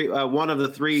 one of the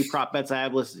 3 prop bets I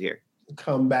have listed here?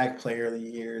 Comeback player of the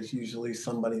year is usually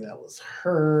somebody that was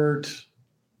hurt.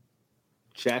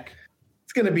 Check.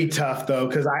 It's going to be tough, though,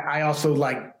 because I also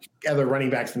like other running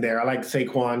backs in there. I like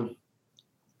Saquon,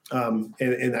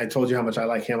 and I told you how much I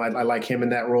like him. I like him in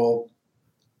that role.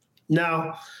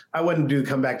 No, I wouldn't do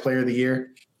comeback player of the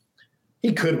year.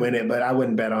 He could win it, but I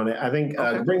wouldn't bet on it. I think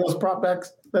bring those prop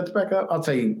bets back up. I'll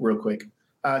tell you real quick.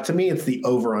 To me, it's the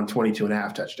over on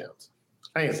 22.5 touchdowns.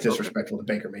 I think it's disrespectful to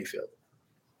Baker Mayfield.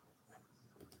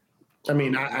 I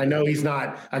mean, I know he's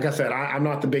not, like I said, I'm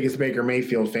not the biggest Baker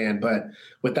Mayfield fan, but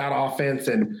with that offense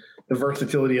and the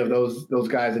versatility of those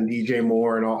guys and DJ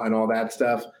Moore and all that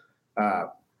stuff,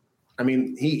 I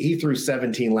mean, he threw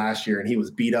 17 last year and he was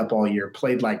beat up all year,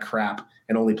 played like crap,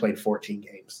 and only played 14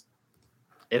 games.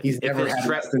 He's never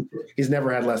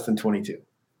had less than 22.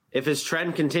 If his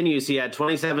trend continues, he had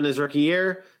 27 his rookie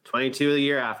year, 22 the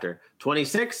year after,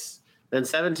 26, then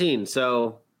 17.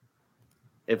 So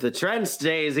if the trend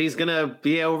stays, he's going to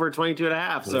be over 22 and a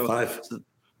half. So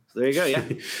there you go. Yeah.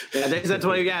 They said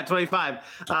 20. Yeah. 25.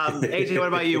 AJ, what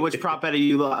about you? Which prop bet are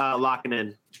you locking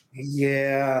in?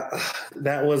 Yeah,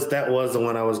 that was the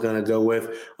one I was going to go with.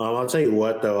 I'll tell you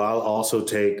what, though, I'll also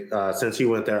take, since you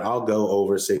went there, I'll go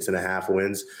over 6.5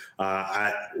 wins.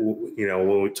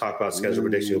 When we talk about schedule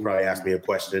prediction, you'll probably ask me a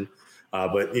question.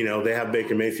 But they have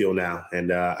Baker Mayfield now.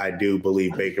 And I do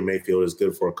believe Baker Mayfield is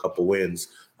good for a couple wins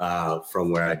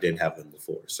from where I did have them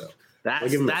before. So I'll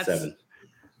give him a 7.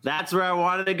 That's where I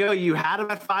wanted to go. You had him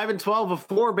at 5-12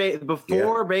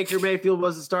 before Baker Mayfield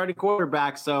was the starting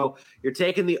quarterback. So you're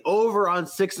taking the over on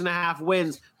 6.5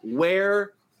 wins.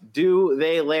 Where do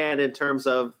they land in terms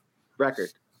of record?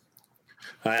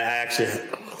 I actually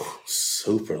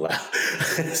super loud.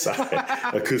 Sorry,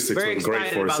 acoustics were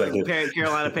great for a second.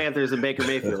 Carolina Panthers and Baker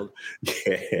Mayfield.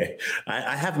 Yeah,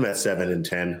 I have them at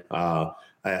 7-10.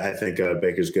 I think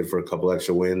Baker's good for a couple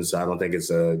extra wins. I don't think it's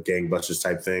a gangbusters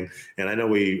type thing. And I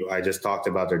know I just talked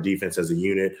about their defense as a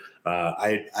unit.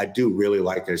 I do really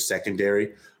like their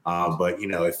secondary. But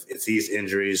if these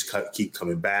injuries keep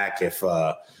coming back, if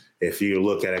you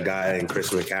look at a guy and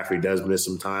Chris McCaffrey does miss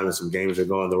some time and some games are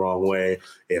going the wrong way,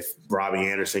 if Robbie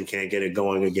Anderson can't get it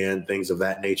going again, things of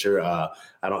that nature, I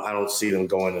don't see them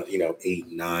going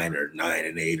 8-9 or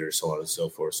 9-8 or so on and so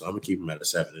forth. So I'm gonna keep them at a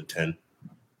 7-10.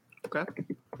 Okay.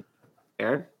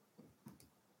 Aaron?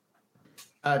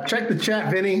 Check the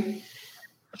chat, Vinny.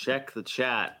 Check the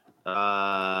chat.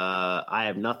 I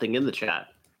have nothing in the chat.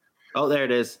 Oh, there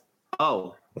it is.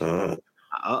 Oh.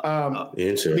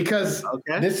 Because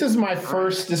this is my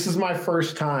first time. This is my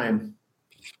first time.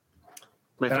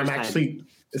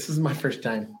 It's my first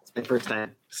time.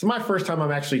 This is my first time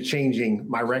I'm actually changing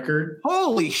my record.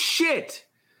 Holy shit.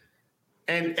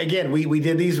 And again, we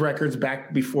did these records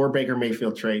back before Baker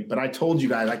Mayfield trade, but I told you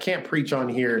guys I can't preach on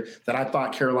here that I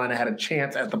thought Carolina had a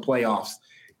chance at the playoffs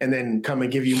and then come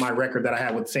and give you my record that I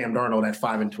had with Sam Darnold at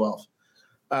 5-12.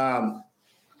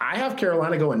 I have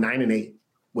Carolina going 9-8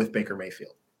 with Baker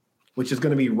Mayfield, which is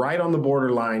going to be right on the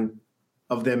borderline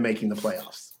of them making the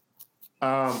playoffs.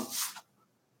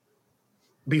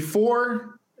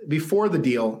 Before the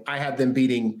deal, I had them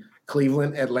beating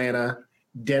Cleveland, Atlanta,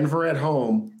 Denver at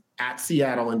home, at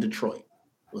Seattle and Detroit.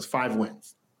 It was 5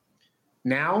 wins.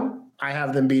 Now I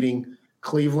have them beating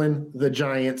Cleveland, the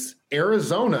Giants,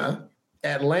 Arizona,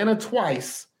 Atlanta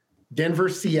twice, Denver,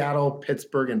 Seattle,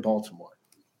 Pittsburgh, and Baltimore.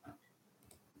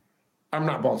 I'm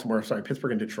not Baltimore, sorry,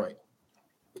 Pittsburgh and Detroit.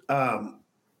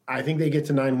 I think they get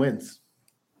to 9 wins.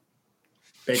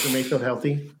 Baker Mayfield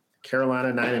healthy,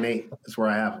 Carolina 9-8 is where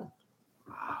I have them.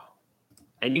 Wow.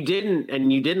 And you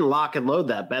didn't lock and load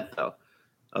that bet though.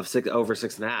 Of over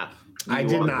 6.5. I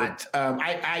did not.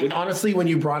 I honestly, when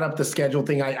you brought up the schedule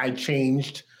thing, I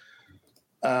changed.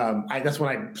 That's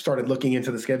when I started looking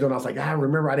into the schedule, and I was like,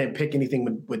 remember, I didn't pick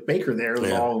anything with Baker there. It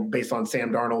was all based on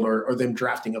Sam Darnold or them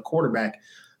drafting a quarterback.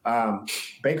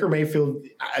 Baker Mayfield,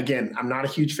 again, I'm not a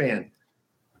huge fan,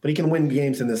 but he can win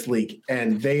games in this league,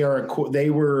 and they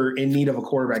were in need of a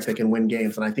quarterback that can win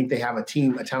games, and I think they have a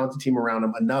talented team around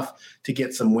them enough to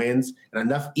get some wins and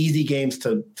enough easy games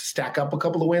to stack up a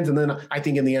couple of wins. And then I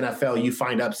think in the NFL, you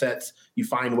find upsets, you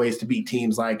find ways to beat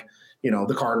teams like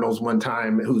the Cardinals one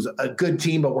time, who's a good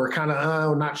team, but we're kind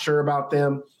of not sure about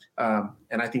them,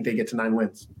 and I think they get to 9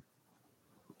 wins.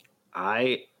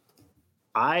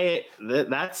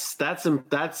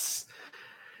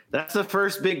 That's the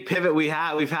first big pivot we've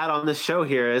had on this show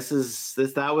here.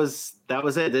 That was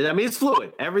it. I mean, it's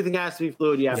fluid. Everything has to be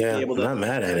fluid. You have to be able to. I'm not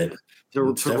mad at it. To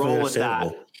roll with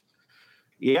that.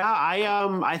 Yeah,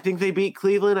 I think they beat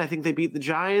Cleveland. I think they beat the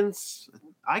Giants.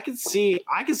 I can see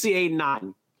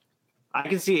 8-9. I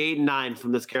can see 8-9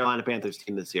 from this Carolina Panthers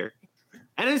team this year.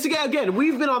 And it's again,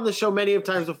 we've been on the show many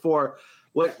times before.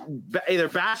 Either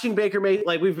bashing Baker Mayfield,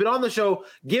 like we've been on the show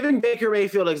giving Baker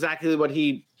Mayfield exactly what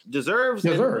he deserves.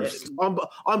 On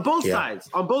both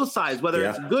sides, whether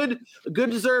it's good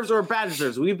deserves or bad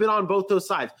deserves. We've been on both those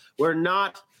sides. We're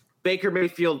not Baker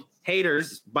Mayfield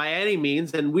haters by any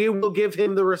means, and we will give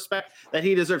him the respect that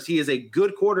he deserves. He is a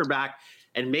good quarterback,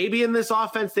 and maybe in this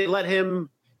offense they let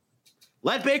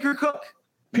Baker cook.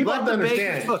 People have to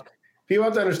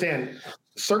understand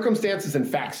circumstances and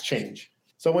facts change.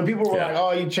 So when people were like,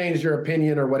 oh, you changed your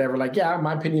opinion or whatever, like, yeah,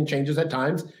 my opinion changes at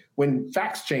times. When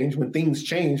facts change, when things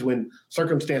change, when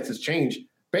circumstances change,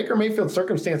 Baker Mayfield's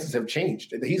circumstances have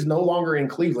changed. He's no longer in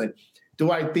Cleveland.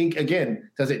 Do I think, again,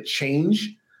 does it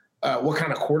change what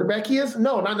kind of quarterback he is?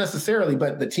 No, not necessarily,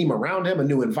 but the team around him, a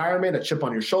new environment, a chip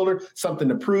on your shoulder, something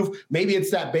to prove. Maybe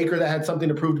it's that Baker that had something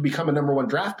to prove to become a number 1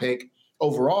 draft pick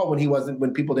overall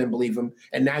when people didn't believe him.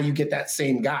 And now you get that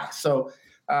same guy. So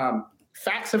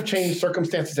facts have changed,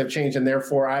 circumstances have changed, and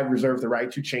therefore I reserve the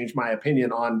right to change my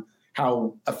opinion on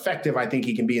how effective I think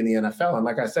he can be in the NFL. And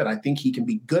like I said, I think he can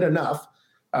be good enough,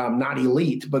 not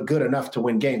elite, but good enough to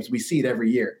win games. We see it every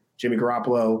year. Jimmy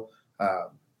Garoppolo,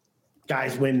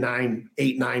 guys win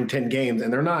 8, 9, 10 games,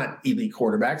 and they're not elite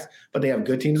quarterbacks, but they have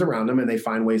good teams around them and they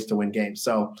find ways to win games.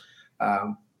 So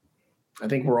I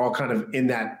think we're all kind of in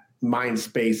that mind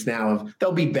space now of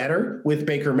they'll be better with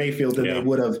Baker Mayfield than they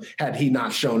would have had he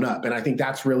not shown up. And I think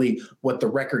that's really what the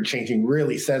record changing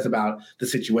really says about the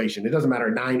situation. It doesn't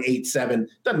matter 9, 8, 7,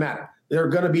 doesn't matter. They're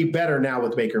going to be better now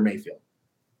with Baker Mayfield.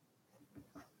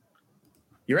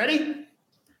 You ready?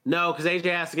 No, because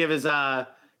AJ has to give his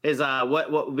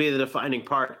what would be the defining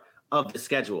part of the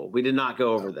schedule. We did not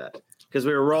go over that because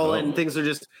we were rolling. Things are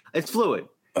just it's fluid.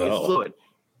 It's fluid.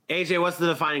 AJ, what's the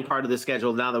defining part of the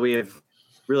schedule now that we have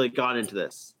really gone into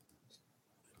this?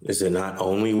 Is it not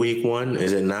only week 1?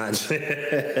 Is it not?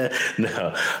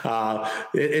 No,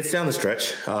 it's down the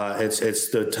stretch. It's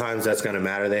the times that's going to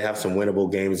matter. They have some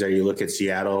winnable games there. You look at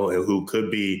Seattle, who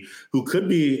could be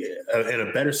in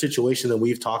a better situation than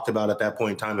we've talked about at that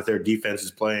point in time if their defense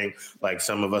is playing like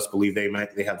some of us believe they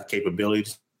have the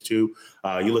capabilities to.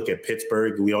 You look at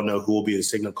Pittsburgh. We don't know who will be the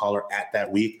signal caller at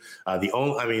that week. The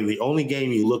only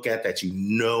game you look at that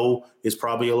is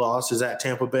probably a loss is at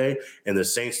Tampa Bay. And the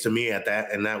Saints, to me,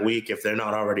 in that week, if they're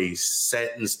not already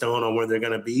set in stone on where they're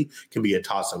going to be, can be a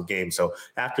toss-up game. So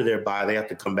after their bye, they have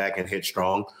to come back and hit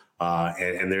strong.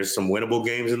 And there's some winnable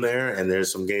games in there, and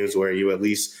there's some games where you at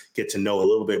least get to know a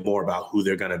little bit more about who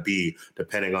they're going to be,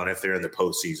 depending on if they're in the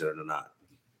postseason or not.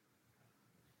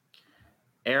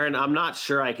 Aaron, I'm not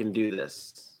sure I can do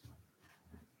this.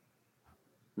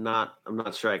 I'm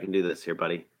not sure I can do this here,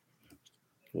 buddy.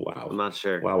 Wow. I'm not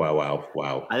sure.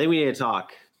 Wow. I think we need to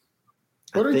talk.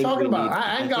 What are you talking about?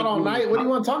 I ain't got all night. What do you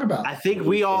want to talk about? I think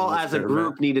we all as a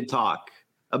group need to talk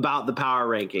about the power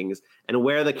rankings and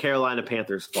where the Carolina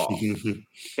Panthers fall.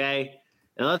 Okay?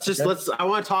 And I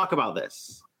want to talk about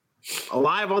this.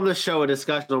 Live on the show, a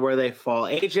discussion on where they fall.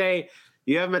 AJ,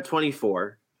 you have them at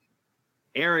 24.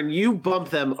 Aaron, you bump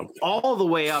them all the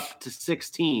way up to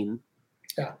 16.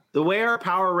 Yeah. The way our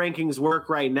power rankings work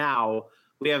right now,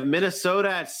 we have Minnesota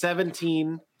at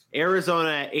 17, Arizona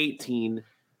at 18,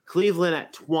 Cleveland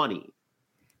at 20.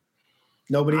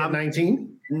 Nobody at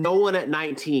 19? No one at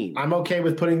 19. I'm okay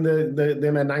with putting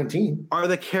them at 19. Are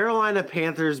the Carolina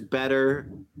Panthers better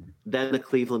than the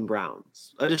Cleveland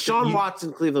Browns? Deshaun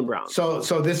Watson, Cleveland Browns. So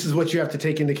this is what you have to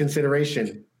take into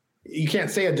consideration. You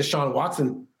can't say a Deshaun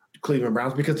Watson Cleveland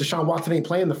Browns because Deshaun Watson ain't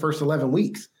playing the first 11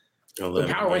 weeks. The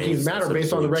power rankings matter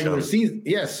based on the regular season.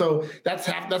 Yes, so that's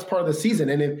part of the season.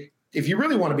 And if you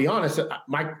really want to be honest,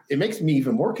 it makes me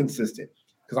even more consistent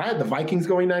because I had the Vikings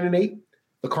going 9-8,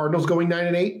 the Cardinals going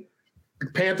 9-8, the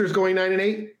Panthers going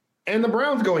 9-8, and the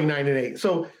Browns going 9-8.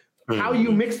 So how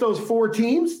you mix those 4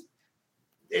 teams,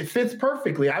 it fits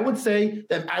perfectly. I would say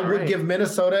that I would give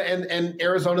Minnesota and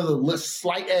Arizona the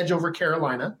slight edge over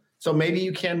Carolina. So maybe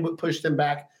you can push them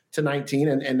back to 19,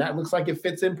 and that looks like it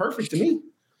fits in perfect to me.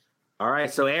 All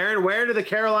right, so Aaron, where do the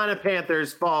Carolina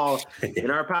Panthers fall in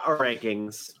our power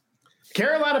rankings?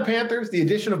 Carolina Panthers, the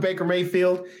addition of Baker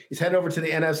Mayfield, is heading over to the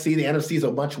NFC. The NFC is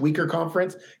a much weaker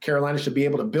conference. Carolina should be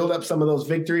able to build up some of those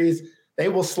victories. They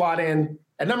will slot in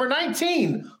at number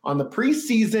 19 on the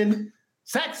preseason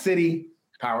Sac City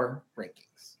Power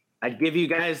Rankings. I'd give you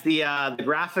guys the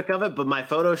graphic of it, but my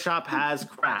Photoshop has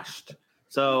crashed.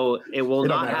 So it will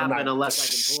not happen unless I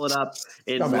can pull it up.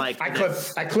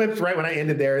 It's I clipped right when I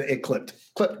ended there. It clipped.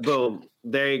 Boom.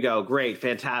 There you go. Great.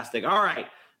 Fantastic. All right.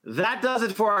 That does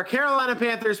it for our Carolina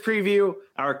Panthers preview,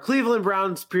 our Cleveland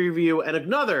Browns preview, and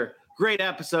another great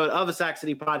episode of the Sac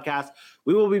City Podcast.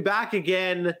 We will be back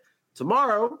again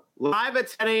tomorrow, live at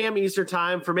 10 a.m. Eastern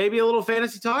Time for maybe a little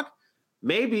fantasy talk.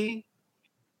 Maybe.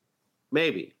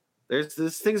 Things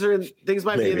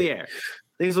might be in the air.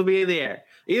 Things will be in the air.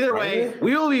 Either way,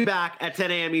 we will be back at 10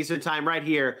 a.m. Eastern Time right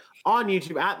here on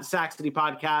YouTube at the Sac City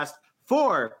Podcast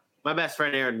for my best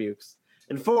friend Aaron Mukes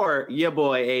and for your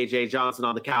boy AJ Johnson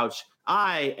on the couch.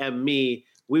 I am me.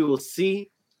 We will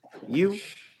see you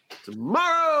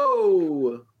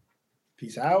tomorrow.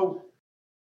 Peace out.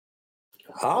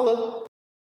 Holla.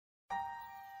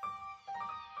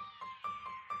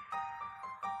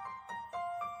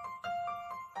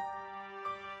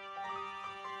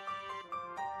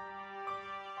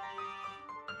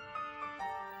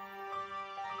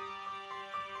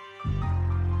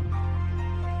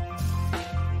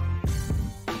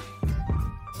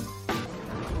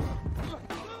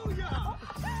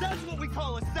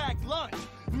 call a sack lunch.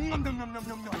 Nom, nom, nom, nom,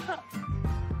 nom, nom.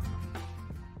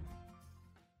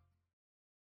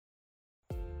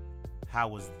 How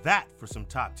was that for some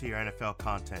top-tier NFL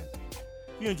content?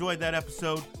 If you enjoyed that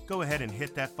episode, go ahead and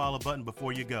hit that follow button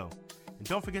before you go. And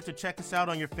don't forget to check us out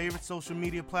on your favorite social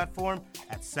media platform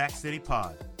at Sack City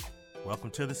Pod. Welcome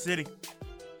to the city.